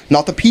Hannah.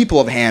 Not the people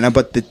of Hannah,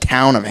 but the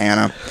town of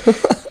Hannah.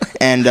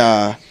 And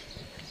I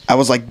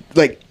was like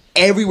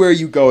everywhere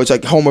you go, it's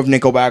like home of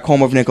Nickelback,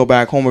 home of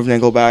Nickelback, home of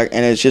Nickelback,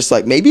 and it's just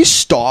like maybe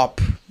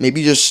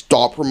just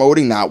stop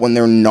promoting that when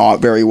they're not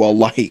very well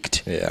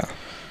liked. Yeah.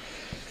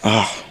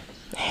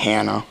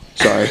 Hannah,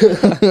 sorry.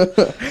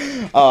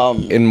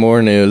 In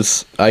more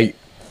news,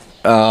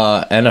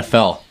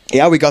 NFL.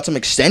 Yeah, we got some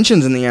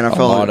extensions in the NFL.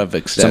 A lot of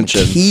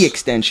extensions. Some key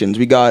extensions.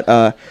 We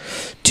got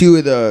two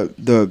of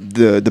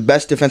the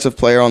best defensive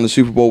player on the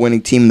Super Bowl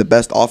winning team, the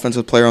best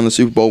offensive player on the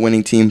Super Bowl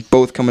winning team,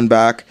 both coming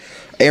back.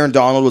 Aaron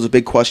Donald was a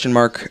big question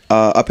mark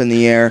up in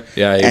the air.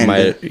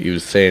 Yeah, he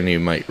was saying he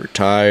might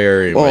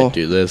retire, he might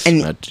do this,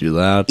 he might do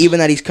that. Even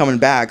that he's coming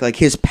back, like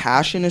his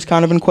passion is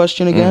kind of in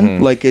question again.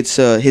 Mm-hmm. Like it's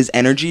his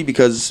energy,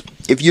 because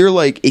if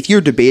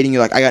you're debating,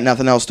 you're like, I got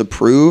nothing else to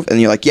prove,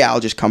 and you're like, yeah, I'll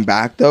just come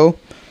back though.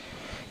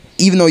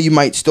 Even though you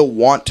might still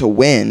want to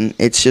win,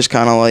 it's just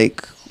kind of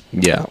like,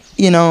 yeah,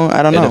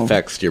 I don't know. It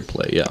affects your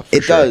play, yeah.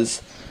 It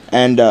does.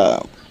 And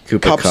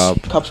Cooper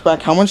Kupp. Kupp's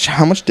back. How much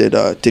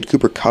did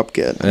Cooper Kupp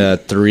get?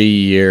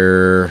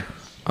 3-year.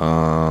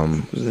 Was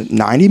it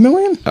 $90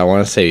 million? I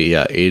want to say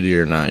 80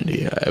 or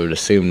 90. I would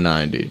assume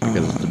 90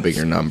 because it's a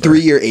bigger number.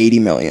 3-year,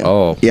 $80 million.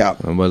 Oh, yeah,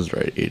 I was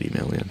right. 80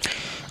 million.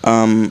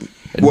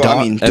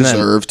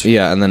 Deserved.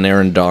 And then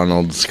Aaron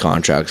Donald's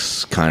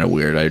contract's kind of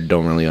weird. I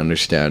don't really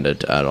understand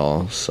it at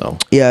all. So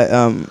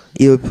yeah,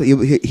 he'll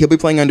be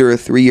playing under a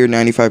 3-year,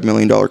 $95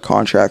 million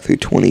contract through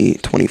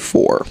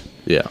 2024.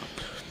 Yeah.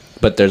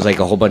 But there's like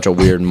a whole bunch of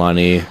weird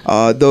money.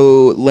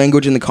 Though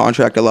language in the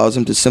contract allows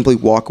him to simply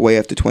walk away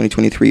after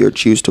 2023 or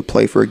choose to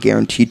play for a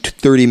guaranteed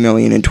 $30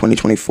 million in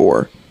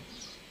 2024.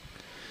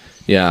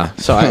 Yeah,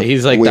 so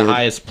he's like the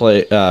highest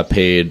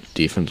paid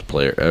defense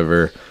player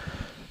ever.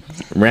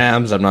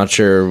 Rams, I'm not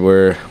sure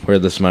where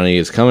this money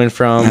is coming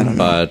from,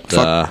 but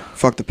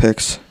fuck the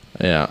picks.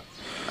 Yeah.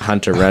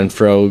 Hunter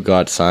Renfrow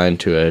got signed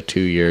to a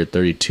 2-year,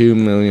 $32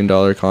 million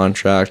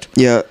contract.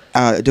 Yeah,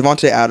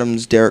 Devontae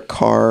Adams, Derek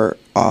Carr,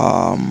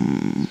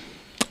 and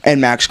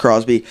Max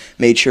Crosby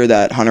made sure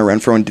that Hunter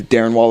Renfrow and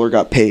Darren Waller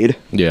got paid.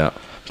 Yeah.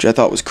 Which I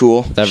thought was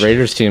cool. That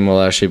Raiders team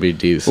will actually be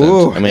decent.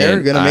 Ooh,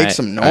 they're going to make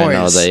some noise. I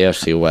know, the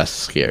AFC West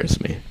scares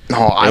me.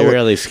 No, it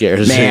really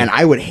scares me. Man,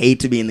 I would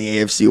hate to be in the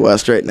AFC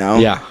West right now.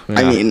 Yeah.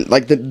 I mean,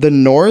 like the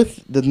North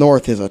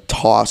is a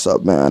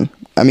toss-up, man.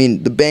 I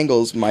mean, the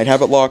Bengals might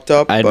have it locked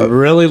up. I'd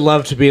really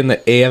love to be in the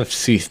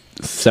AFC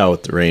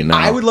South right now.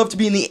 I'd love to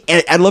be in the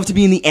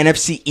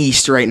NFC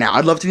East right now.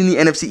 I'd love to be in the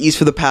NFC East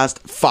for the past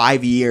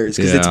 5 years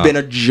because it's been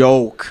a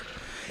joke.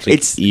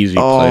 It's easy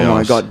playoffs. Oh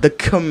my god, the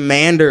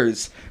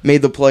Commanders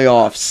made the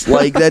playoffs.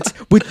 Like that's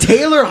with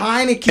Taylor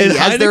Heineke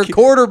as their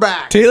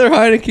quarterback. Taylor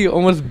Heineke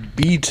almost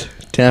beat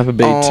Tampa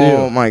Bay too.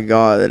 Oh my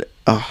god.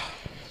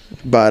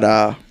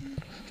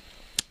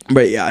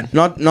 But yeah,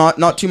 not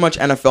too much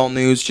NFL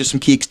news. Just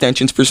some key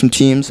extensions for some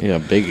teams. Yeah,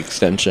 big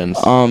extensions.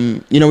 We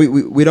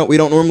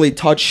don't normally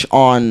touch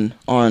on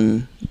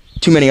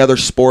too many other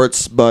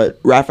sports, but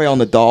Rafael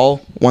Nadal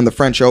won the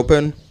French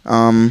Open.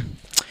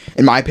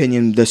 In my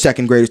opinion, the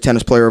second greatest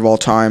tennis player of all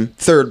time,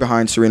 third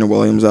behind Serena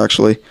Williams,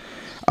 actually.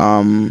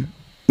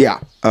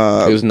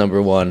 Who's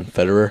number one?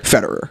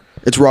 Federer.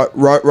 It's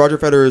Roger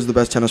Federer is the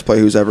best tennis player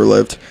who's ever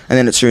lived, and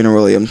then it's Serena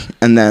Williams,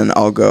 and then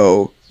I'll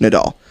go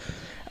Nadal.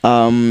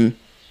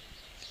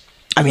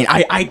 I mean,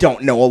 I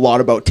don't know a lot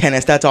about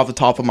tennis. That's off the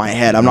top of my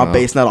head. I'm not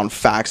basing that on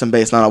facts. I'm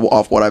basing that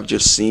off what I've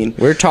just seen.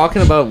 We're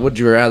talking about would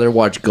you rather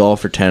watch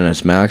golf or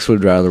tennis? Max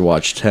would rather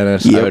watch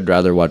tennis. Yep. I would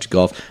rather watch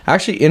golf.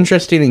 Actually,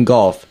 interesting in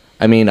golf.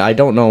 I mean, I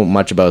don't know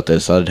much about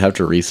this. So I'd have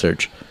to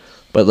research.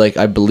 But, like,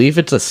 I believe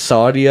it's a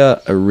Saudi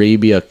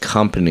Arabia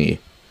company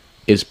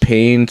is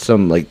paying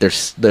some, like,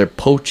 they're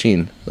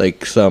poaching,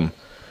 like, some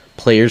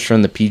players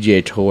from the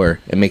PGA Tour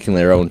and making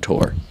their own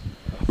tour.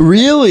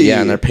 Really?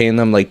 Yeah, and they're paying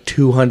them like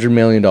 $200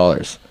 million.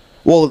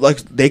 Well, like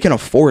they can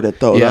afford it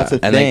though. Yeah, that's the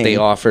thing. And like they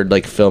offered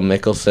like Phil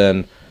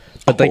Mickelson,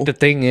 but like the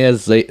thing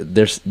is,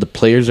 the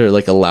players are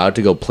like allowed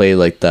to go play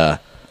like the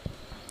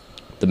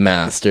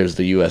Masters,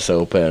 the U.S.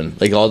 Open,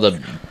 like all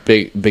the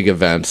big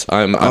events.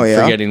 I'm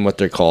forgetting what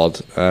they're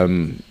called.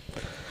 Like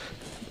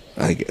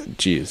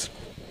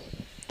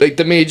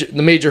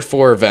the major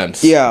 4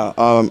 events. Yeah.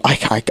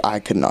 I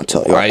could not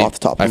tell you off the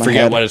top of my head. I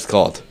forget what it's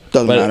called.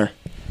 Doesn't matter.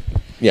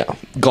 Yeah,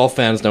 golf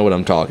fans know what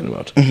I'm talking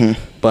about. Mm-hmm.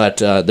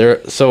 But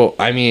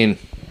I mean,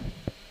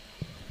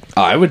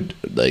 I would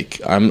like.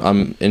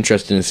 I'm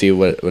interested to see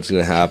what's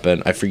going to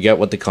happen. I forget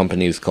what the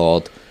company is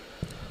called.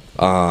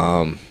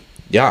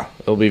 Yeah,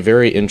 it'll be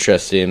very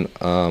interesting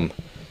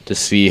to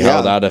see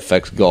how that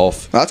affects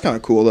golf. That's kind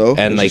of cool though.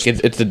 And like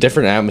it's a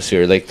different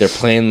atmosphere. Like they're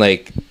playing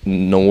like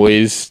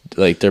noise.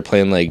 Like they're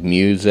playing like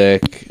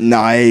music.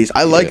 Nice.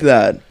 I like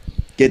that.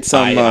 Get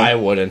some. I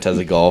wouldn't as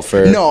a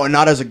golfer. No,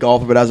 not as a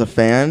golfer, but as a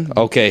fan.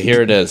 Okay,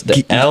 here it is.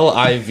 The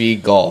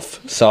LIV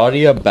Golf.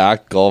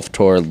 Saudi-backed golf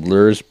tour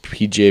lures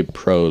PGA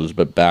pros,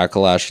 but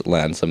backlash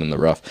lands them in the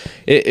rough.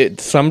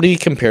 Somebody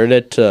compared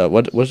it to,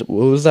 what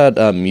was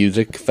that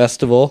music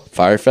festival?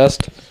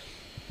 Firefest?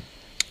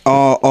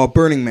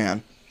 Burning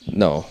Man.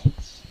 No.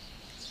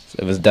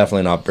 It was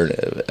definitely not Burning.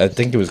 I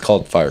think it was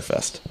called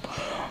Firefest.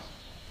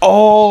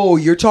 Oh,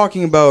 you're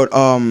talking about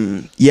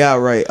yeah,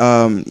 right.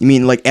 You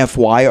mean like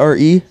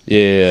FYRE?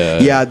 Yeah.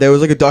 Yeah, there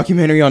was like a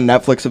documentary on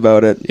Netflix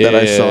about it that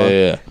I saw.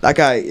 Yeah. That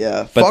guy,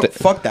 yeah.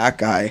 Fuck that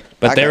guy.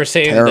 But they were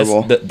saying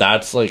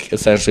that's like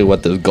essentially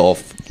what the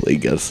golf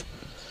league is.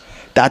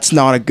 That's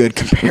not a good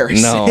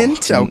comparison.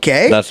 No.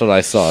 Okay. That's what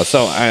I saw.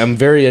 So I am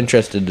very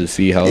interested to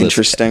see how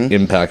this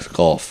impacts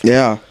golf.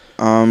 Yeah.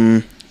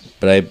 But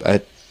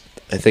I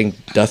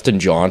think Dustin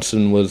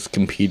Johnson was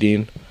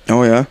competing.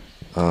 Oh yeah.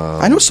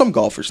 I know some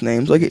golfers'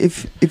 names. Like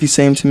if you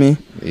say them to me.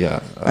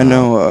 Yeah. I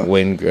know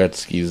Wayne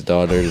Gretzky's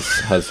daughter's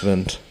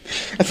husband.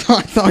 I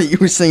thought you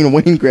were saying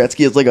Wayne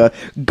Gretzky is like a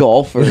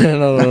golfer.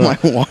 No. I'm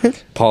like,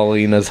 what?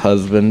 Paulina's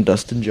husband,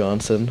 Dustin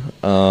Johnson.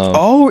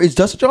 Is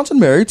Dustin Johnson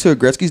married to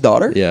Gretzky's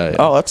daughter? Yeah.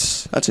 Oh,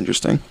 that's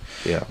interesting.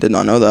 Yeah. Did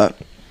not know that.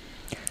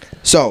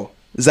 So,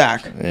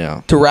 Zach.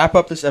 Yeah. To wrap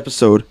up this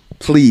episode,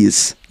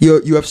 please.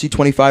 UFC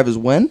 25 is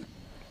when?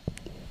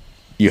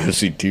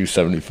 UFC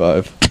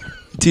 275.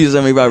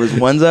 275 is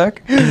when,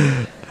 Zach?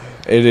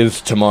 It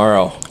is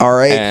tomorrow. All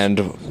right.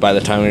 And by the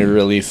time we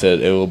release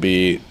it, it will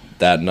be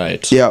that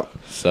night. Yeah.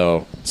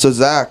 So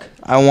Zach,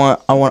 I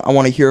want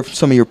to hear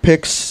some of your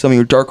picks, some of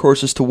your dark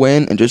horses to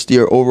win, and just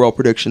your overall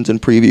predictions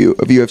and preview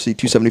of UFC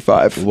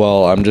 275.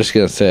 Well, I'm just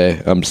gonna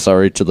say I'm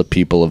sorry to the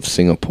people of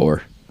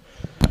Singapore.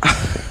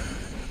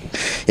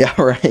 Yeah,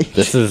 right.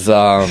 This is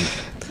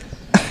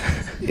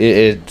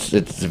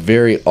it's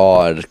very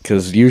odd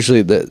because usually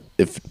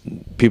if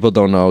people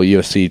don't know,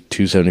 UFC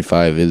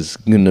 275 is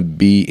gonna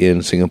be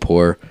in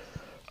Singapore.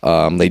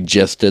 They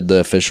just did the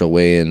official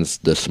weigh-ins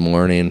this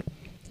morning,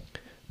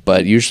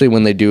 but usually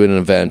when they do an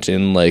event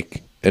in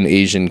like an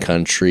Asian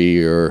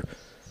country or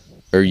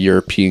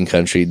European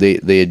country,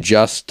 they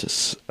adjust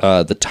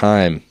the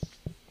time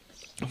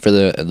for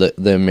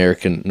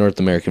the North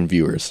American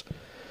viewers.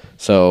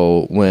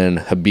 So when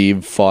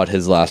Khabib fought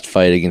his last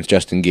fight against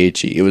Justin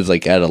Gaethje, it was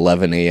like at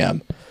 11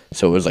 a.m.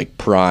 So it was like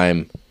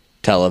prime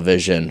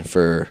television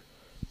for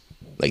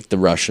like the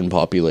Russian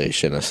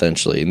population,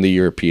 essentially, and the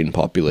European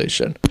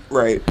population.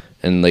 Right.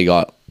 And they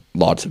got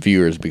lots of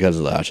viewers because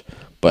of that.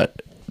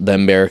 But the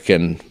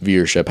American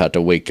viewership had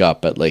to wake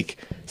up at like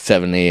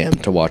 7 a.m.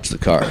 to watch the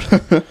card.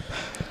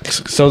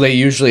 So they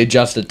usually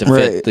adjust it to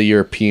fit the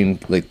European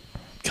like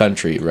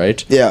country,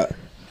 right? Yeah.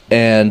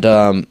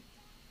 And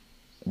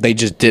they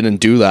just didn't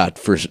do that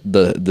for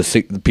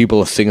the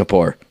people of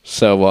Singapore.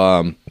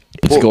 So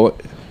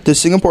does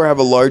Singapore have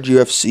a large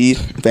UFC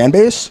fan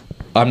base?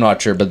 I'm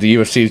not sure, but the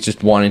UFC is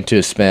just wanting to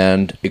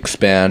expand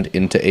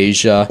into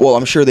Asia. Well,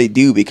 I'm sure they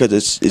do because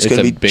it's going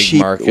to be big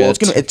cheap. Market. Well,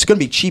 it's going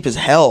to be cheap as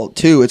hell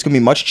too. It's going to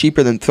be much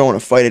cheaper than throwing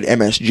a fight at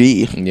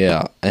MSG.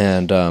 Yeah,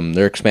 and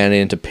they're expanding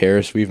into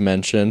Paris. We've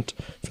mentioned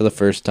for the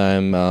first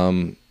time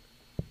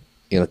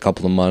in a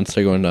couple of months.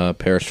 They're going to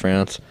Paris,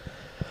 France.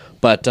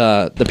 But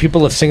the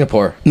people of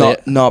Singapore,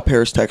 not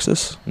Paris,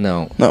 Texas.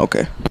 No,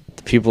 okay.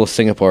 The people of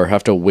Singapore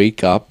have to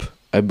wake up.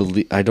 I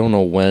don't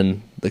know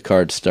when the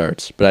card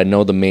starts, but I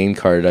know the main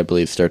card, I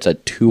believe, starts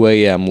at 2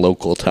 a.m.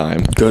 local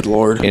time. Good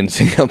Lord. In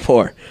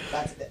Singapore.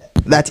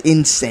 That's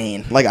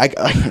insane. Like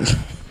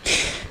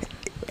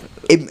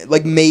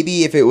like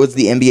maybe if it was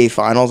the NBA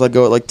Finals, I'd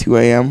go at like 2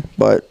 a.m.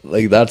 But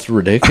like that's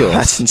ridiculous.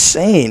 That's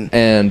insane.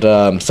 And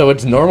so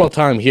it's normal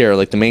time here.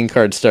 Like the main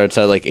card starts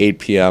at like 8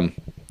 p.m.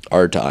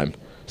 our time.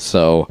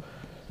 So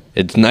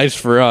it's nice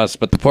for us,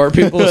 but the poor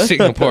people of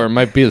Singapore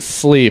might be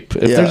asleep.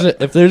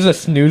 If there's a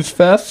snooze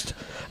fest,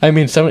 I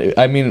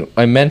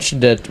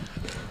mentioned it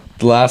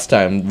the last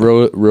time.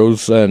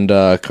 Rose and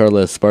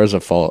Carla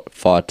Esparza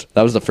fought.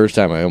 That was the first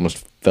time I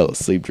almost fell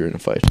asleep during a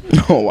fight.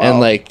 Oh wow!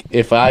 And like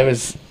if I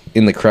was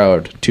in the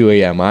crowd 2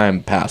 a.m.,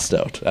 I'm passed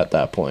out at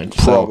that point.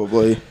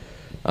 Probably. So,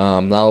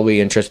 that'll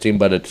be interesting,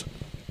 but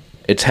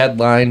it's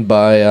headlined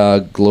by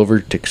Glover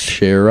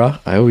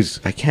Teixeira.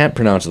 I can't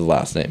pronounce his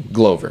last name.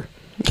 Glover.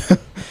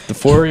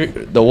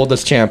 The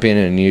oldest champion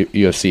in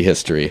UFC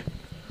history.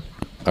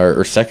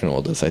 Or second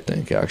oldest, I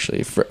think,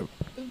 actually.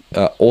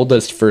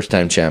 Oldest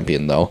first-time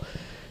champion, though.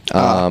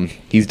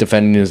 He's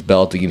defending his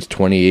belt against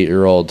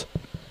 28-year-old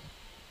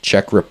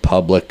Czech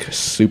Republic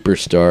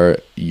superstar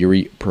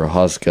Yuri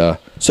Prochazka.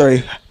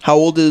 Sorry, how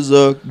old is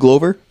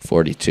Glover?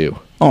 42.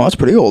 Oh, that's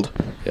pretty old.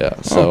 Yeah,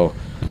 so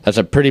that's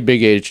a pretty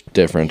big age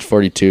difference,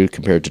 42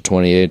 compared to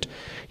 28.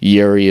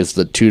 Yuri is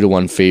the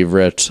 2-1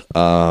 favorite.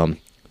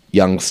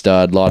 young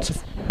stud, lots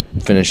of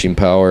finishing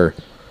power.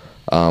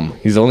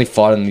 He's only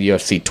fought in the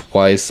UFC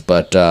twice,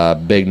 but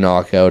big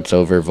knockouts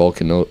over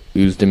Volkan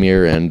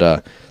Oezdemir and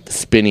the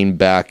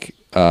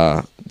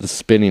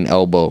spinning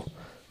elbow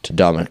to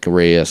Dominic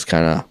Reyes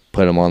kind of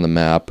put him on the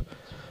map.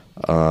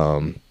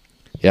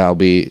 It'll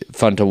be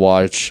fun to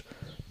watch.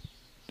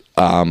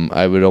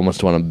 I would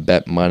almost want to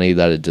bet money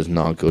that it does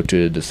not go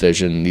to a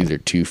decision. These are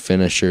two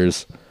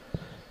finishers.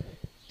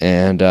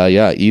 And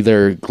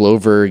either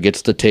Glover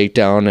gets the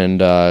takedown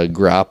and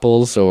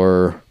grapples,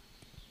 or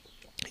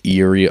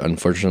Yuri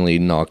unfortunately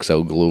knocks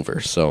out Glover.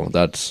 So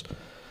that's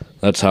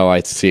how I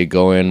see it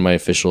going. My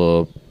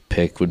official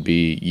pick would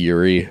be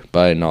Yuri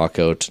by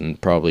knockout in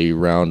probably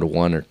round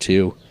 1 or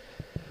 2.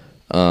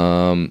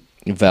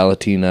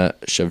 Valentina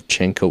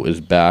Shevchenko is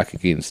back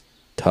against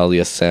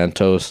Talia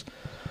Santos.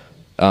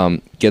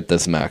 Get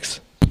this, Max.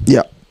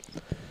 Yeah.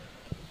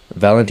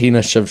 Valentina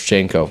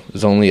Shevchenko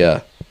is only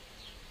a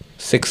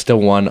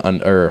 6-1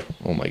 under.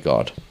 Oh my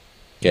god.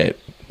 Okay,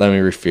 let me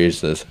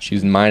rephrase this.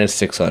 She's minus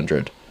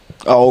 600.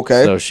 Oh,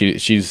 okay. So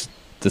she's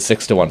the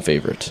 6-1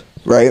 favorite.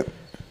 Right.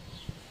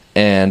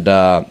 And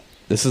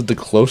this is the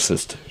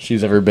closest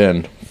she's ever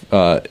been,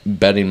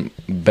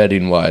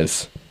 betting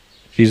wise.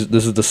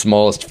 This is the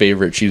smallest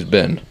favorite she's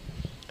been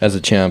as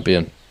a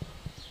champion.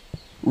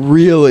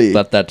 Really?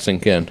 Let that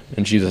sink in.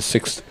 And she's a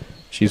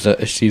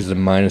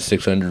minus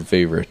 600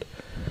 favorite.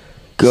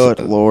 Good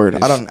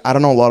lord. I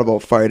don't know a lot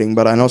about fighting,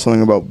 but I know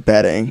something about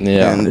betting.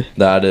 Yeah, and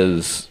that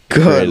is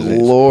good crazy.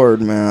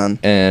 lord, man.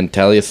 And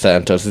Talia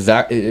Santos is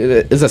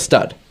a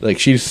stud. Like,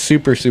 she's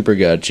super, super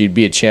good. She'd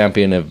be a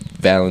champion if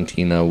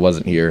Valentina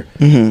wasn't here.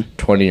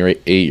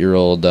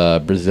 28-year-old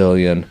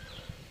Brazilian.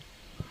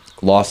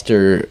 Lost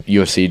her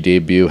UFC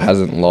debut.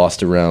 Hasn't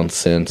lost a round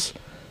since.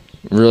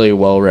 Really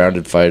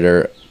well-rounded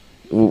fighter.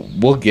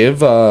 We'll give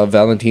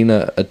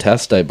Valentina a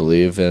test, I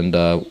believe, and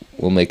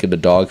we'll make it a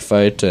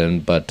dogfight.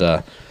 But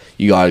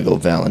you gotta go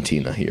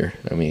Valentina here.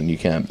 I mean, you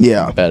can't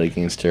bet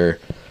against her.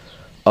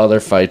 Other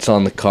fights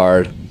on the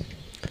card.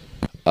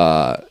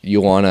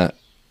 Joanna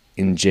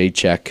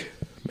Jędrzejczyk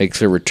makes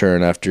her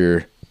return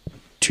after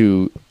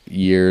 2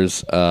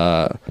 years,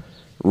 rematching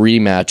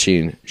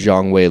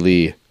Zhang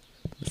Weili.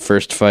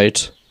 First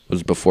fight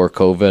was before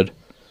COVID,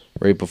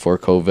 right before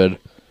COVID.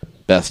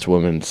 Best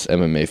women's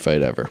MMA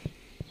fight ever.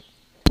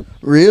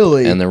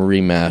 Really? And they're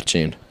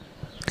rematching.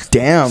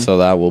 Damn. So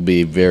that will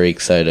be very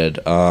excited.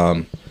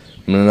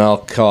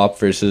 Manel Kopp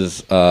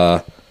versus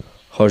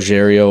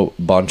Rogerio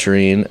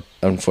Bontorin.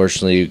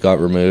 Unfortunately, got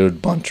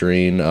removed.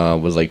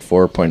 Bontorin was like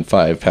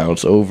 4.5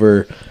 pounds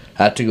over.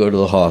 Had to go to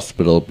the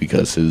hospital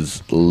because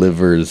his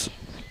liver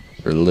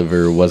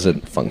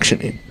wasn't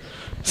functioning.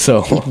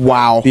 So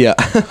wow. Yeah.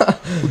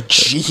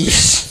 Jeez.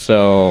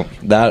 So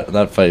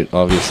that fight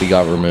obviously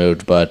got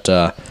removed, but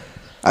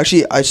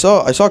actually, I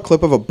saw a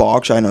clip of a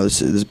boxer. I know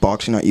this is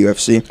boxing, not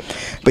UFC,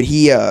 but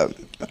he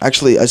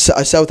actually a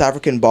South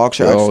African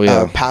boxer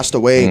passed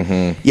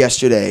away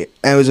yesterday,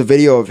 and it was a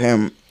video of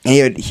him.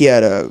 And he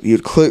had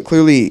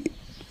clearly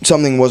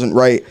something wasn't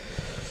right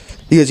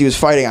because he was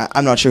fighting.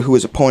 I'm not sure who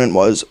his opponent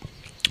was,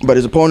 but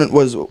his opponent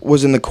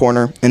was in the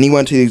corner, and he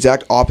went to the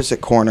exact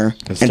opposite corner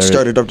and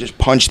started to just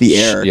punch the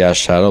air. Yeah,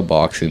 shadow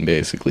boxing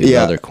basically. The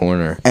other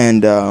corner.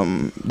 And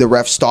the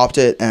ref stopped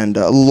it, and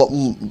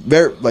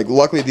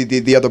luckily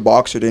the other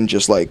boxer didn't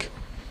just like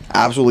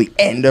absolutely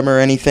end him or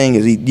anything.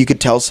 You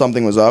could tell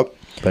something was up.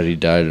 But he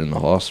died in the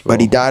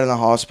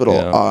hospital.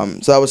 Yeah.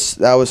 So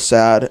that was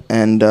sad,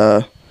 and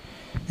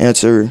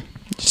it's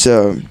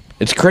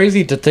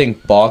crazy to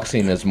think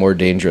boxing is more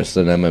dangerous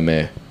than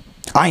MMA.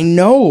 I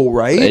know,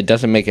 right? It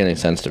doesn't make any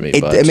sense to me.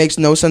 It makes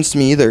no sense to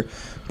me either.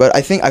 But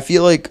I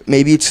feel like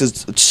maybe it's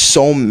just it's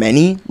so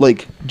many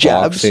like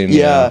jabs. Boxing,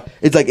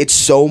 It's like it's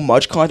so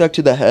much contact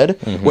to the head.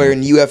 Where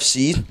in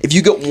UFC, if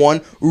you get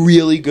one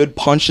really good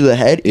punch to the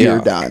head, you're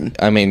done.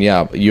 I mean,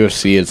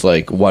 UFC is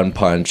like one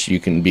punch,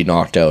 you can be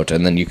knocked out,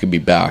 and then you can be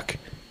back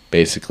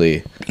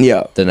basically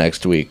the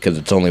next week because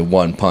it's only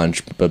one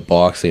punch. But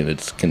boxing,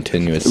 it's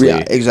continuously.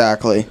 Yeah,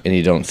 exactly. And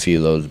you don't see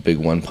those big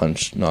one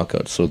punch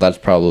knockouts. So that's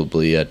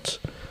probably it,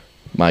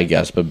 my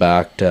guess. But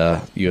back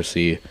to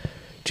UFC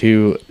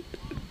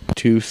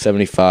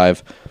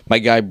 275. My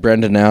guy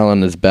Brendan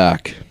Allen is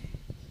back.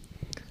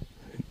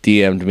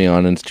 DM'd me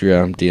on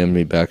Instagram, DM'd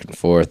me back and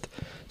forth.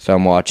 So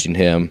I'm watching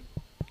him.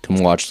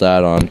 Can watch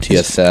that on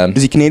TSN.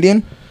 Is he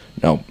Canadian?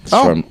 No, he's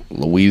from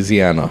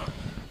Louisiana.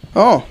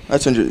 Oh,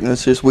 that's interesting.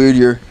 That's just weird.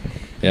 You're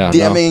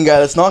DMing a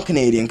guy that's not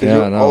Canadian because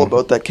you're all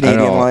about that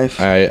Canadian life.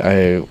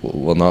 I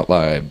will not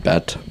lie. I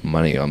bet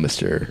money on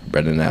Mr.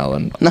 Brendan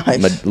Allen.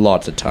 Nice.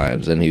 Lots of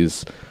times, and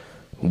he's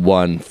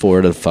won 4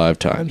 out of 5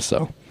 times.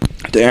 So,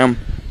 damn.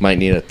 Might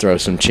need to throw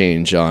some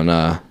change on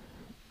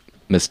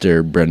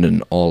Mr.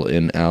 Brendan All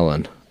In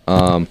Allen.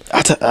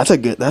 That's a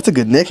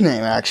good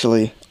nickname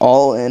actually.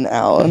 All In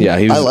Allen. Yeah,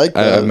 I like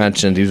that. I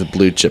mentioned he's a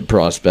blue chip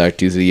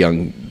prospect. He's a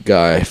young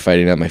guy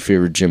fighting at my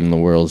favorite gym in the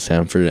world,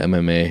 Sanford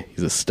MMA.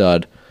 He's a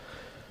stud.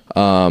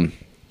 Another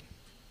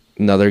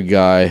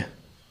guy,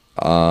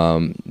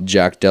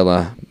 Jack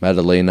Della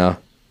Maddalena,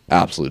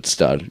 absolute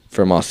stud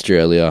from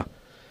Australia.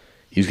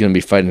 He's going to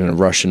be fighting a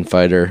Russian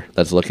fighter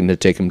that's looking to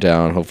take him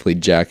down. Hopefully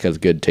Jack has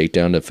good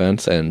takedown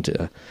defense,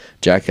 and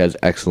Jack has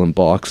excellent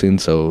boxing,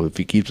 so if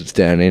he keeps it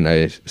standing,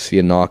 I see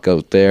a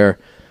knockout there.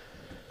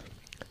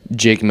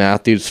 Jake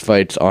Matthews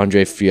fights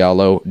Andre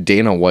Fiallo.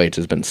 Dana White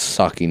has been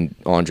sucking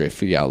Andre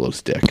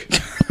Fiallo's dick.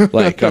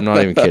 Like, I'm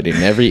not even kidding.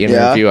 Every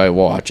interview I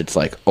watch, it's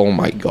like, oh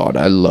my God,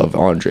 I love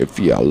Andre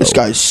Fiallo. This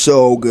guy's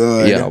so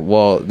good. Yeah,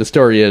 well, the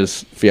story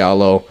is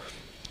Fiallo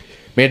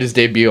made his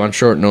debut on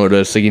short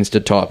notice against a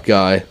top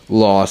guy,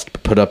 lost,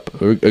 put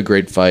up a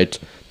great fight,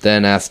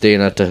 then asked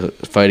Dana to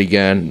fight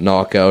again,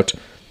 knockout,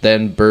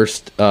 then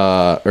burst,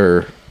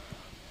 or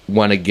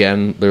won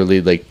again,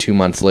 literally like 2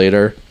 months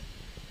later.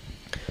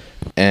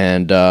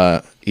 And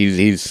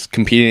he's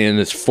competing in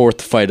his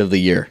 4th fight of the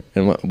year.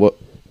 And what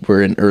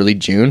we're in early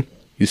June.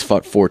 He's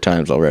fought 4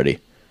 times already.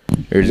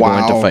 Or he's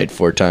going to fight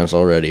 4 times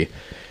already.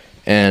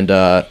 And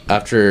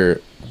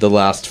after the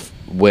last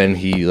win,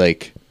 he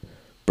like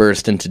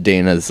burst into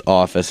Dana's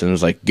office and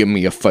was like, "Give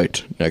me a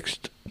fight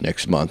next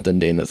month."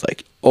 And Dana's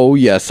like, "Oh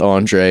yes,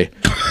 Andre,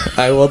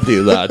 I will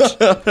do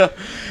that."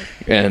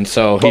 And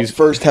so But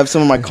first, have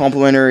some of my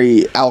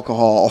complimentary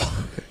alcohol.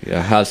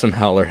 Yeah, have some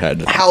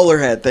Howlerhead.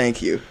 Howlerhead,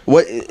 thank you.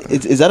 What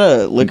is that?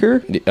 A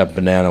liquor? A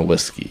banana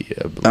whiskey,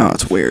 I believe. Oh,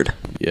 it's weird.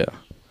 Yeah.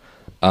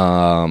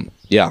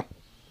 Yeah.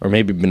 Or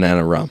maybe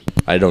banana rum.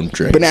 I don't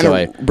drink.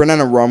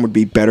 Banana rum would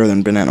be better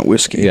than banana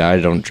whiskey. Yeah, I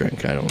don't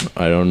drink. I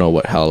don't know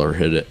what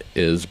Howlerhead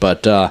is,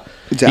 but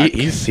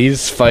exactly.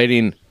 he's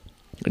fighting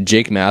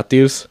Jake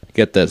Matthews.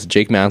 Get this.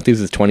 Jake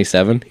Matthews is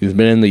 27. He's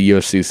been in the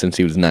UFC since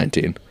he was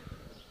 19.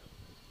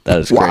 That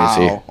is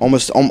crazy. Wow.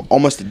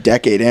 Almost a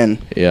decade in.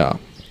 Yeah.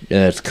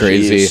 Yeah, it's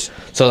crazy. Jeez.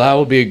 So that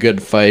will be a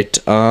good fight.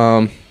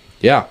 Yeah.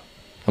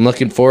 I'm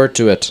looking forward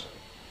to it.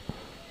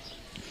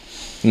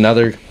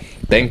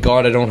 Thank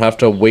God I don't have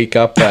to wake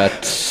up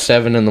at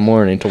 7 in the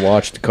morning to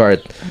watch the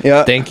card.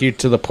 Yeah. Thank you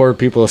to the poor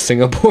people of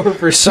Singapore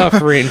for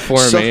suffering for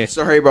me.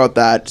 Sorry about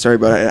that. Sorry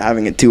about it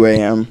having at 2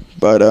 a.m.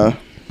 But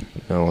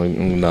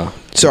No.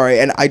 sorry,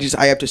 and I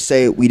have to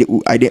say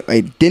I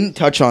didn't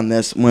touch on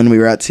this when we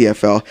were at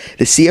CFL.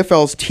 The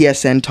CFL's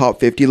TSN top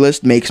 50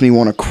 list makes me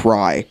want to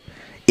cry.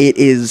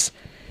 It's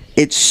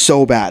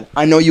so bad.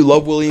 I know you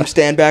love William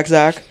Stanback,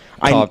 Zach.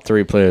 Top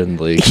 3 player in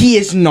the league. He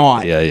is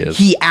not. Yeah, he is.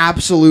 He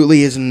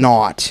absolutely is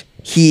not.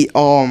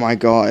 Oh my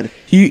God.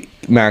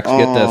 Max,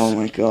 get this. Oh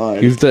my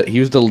God. He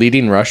was the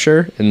leading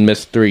rusher and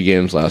missed 3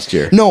 games last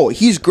year. No,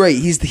 he's great.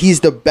 He's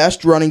the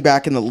best running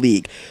back in the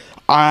league.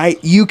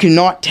 You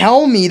cannot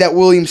tell me that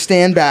William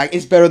Stanback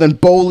is better than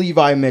Bo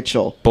Levi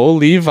Mitchell. Bo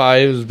Levi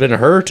has been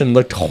hurt and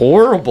looked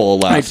horrible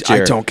last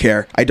year. I don't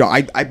care.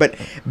 But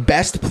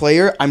best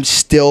player, I'm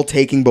still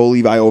taking Bo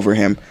Levi over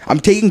him. I'm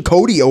taking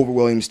Cody over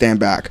William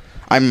Stanback.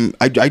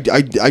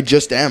 I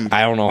just am.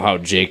 I don't know how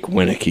Jake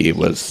Winicky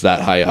was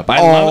that high up.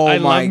 I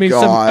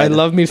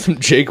love me some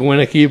Jake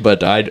Winicky,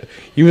 but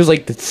he was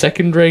like the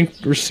 2nd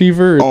ranked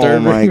receiver or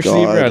 3rd ranked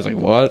receiver. I was like,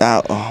 what?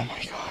 Oh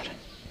my God,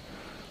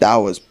 that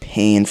was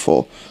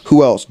painful.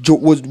 Who else?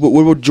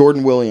 What about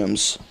Jordan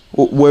Williams?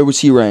 Where was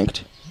he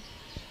ranked?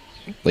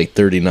 Like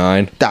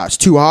 39. That's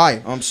too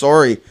high. I'm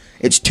sorry,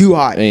 it's too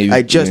high.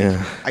 I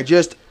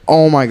just.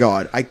 Oh my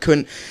God, I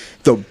couldn't.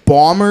 The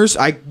Bombers,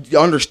 I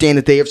understand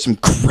that they have some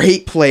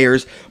great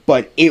players,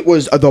 but it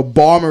was the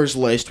Bombers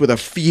list with a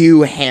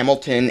few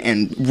Hamilton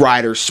and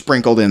Riders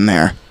sprinkled in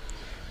there.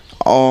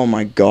 Oh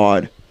my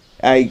God.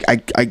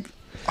 Talk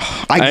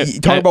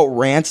about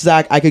rants,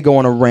 Zach. I could go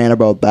on a rant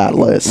about that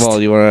list.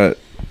 Well,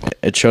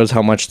 it shows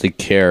how much they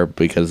care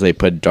because they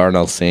put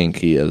Darnell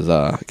Sankey as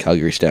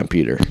Calgary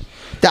Stampeder.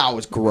 That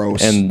was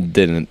gross. And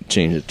didn't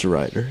change it to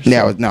Riders.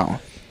 So. No.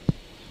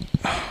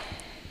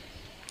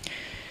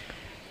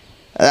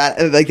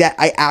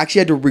 I actually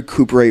had to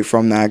recuperate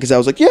from that because I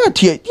was like, yeah,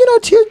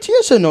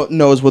 TSN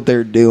knows what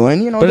they're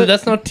doing, But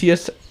that's not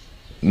TSN.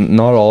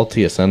 Not all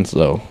TSNs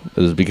though,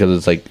 is because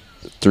it's like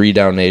 3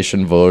 Down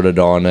Nation voted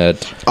on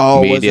it.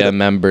 Oh, media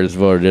members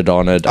voted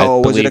on it.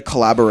 Was it a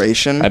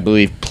collaboration? I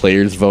believe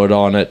players vote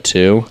on it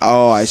too.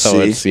 Oh, I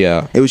see.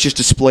 So it was just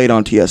displayed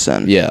on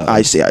TSN. Yeah,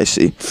 I see. It's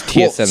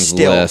TSN's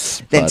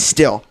list. Then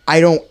still,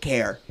 I don't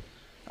care.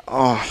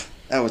 Oh,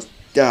 that was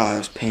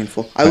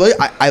painful.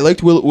 I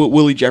liked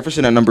Willie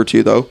Jefferson at number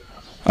 2 though.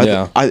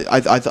 I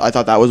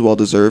thought that was well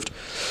deserved.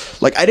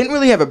 Like, I didn't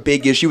really have a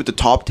big issue with the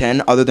top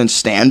 10 other than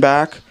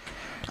Stanback.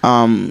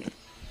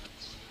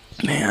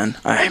 Man.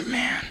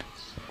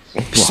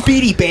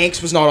 Speedy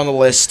Banks was not on the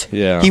list.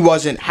 Yeah, he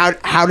wasn't.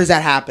 How does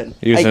that happen?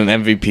 He was an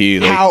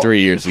MVP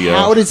 3 years ago.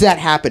 How does that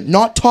happen?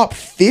 Not top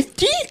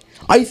 50?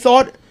 I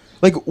thought.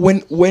 Like,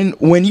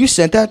 when you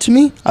sent that to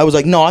me, I was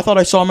like, no, I thought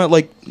I saw him at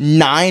like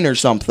 9 or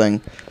something.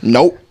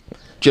 Nope.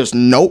 Just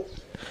nope.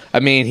 I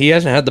mean, he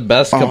hasn't had the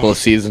best couple of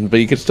seasons, but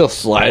you could still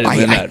slide him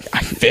in at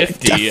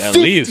 50 at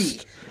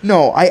least.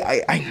 No,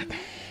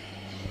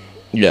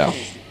 Yeah.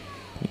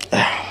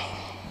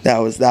 That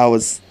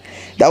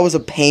was a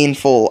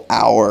painful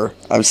hour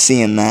of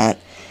seeing that.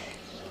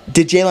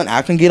 Did Jalen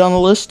Ackman get on the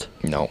list?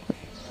 No.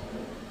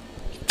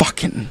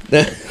 Fucking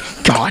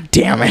god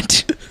damn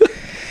it.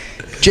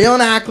 Jalen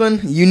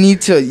Ackland, you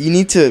need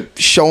to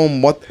show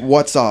him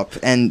what's up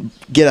and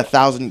get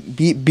 1,000.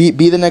 Be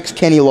the next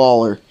Kenny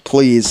Lawler,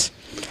 please.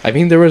 I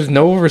mean, there was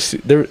no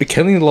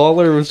Kenny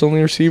Lawler was the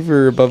only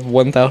receiver above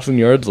 1,000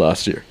 yards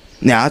last year.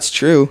 Yeah, that's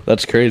true.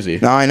 That's crazy.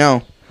 No, I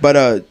know. But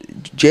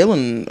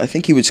Jalen, I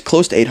think he was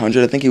close to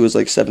 800. I think he was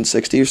like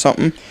 760 or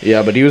something.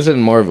 Yeah, but he was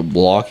in more of a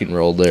blocking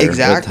role there with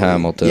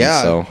Hamilton.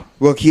 Yeah. So.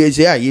 Well, he is.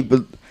 Yeah.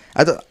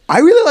 I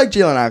really like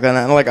Jalen Ackland.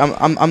 And like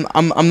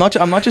I'm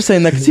not just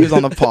saying that because he was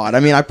on the pod. I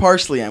mean, I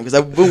partially am because I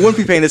wouldn't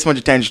be paying this much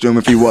attention to him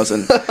if he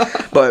wasn't.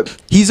 But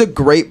he's a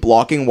great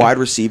blocking wide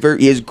receiver.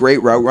 He has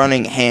great route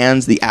running,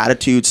 hands, the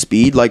attitude,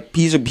 speed. Like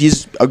he's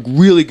a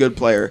really good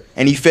player,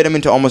 and he fit him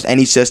into almost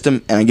any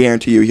system. And I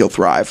guarantee you, he'll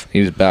thrive.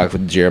 He's back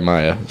with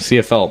Jeremiah.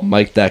 CFL,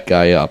 mic that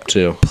guy up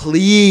too.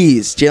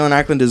 Please, Jalen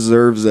Ackland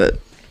deserves it.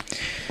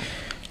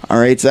 All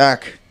right,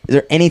 Zach. Is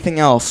there anything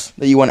else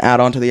that you want to add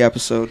on to the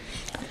episode?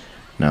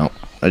 No,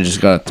 I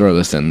just gotta throw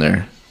this in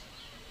there.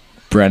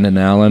 Brendan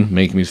Allen,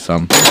 make me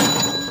some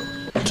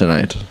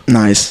tonight.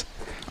 Nice.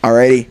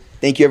 Alrighty.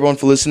 Thank you everyone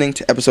for listening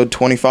to episode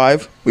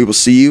 25. We will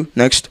see you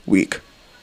next week.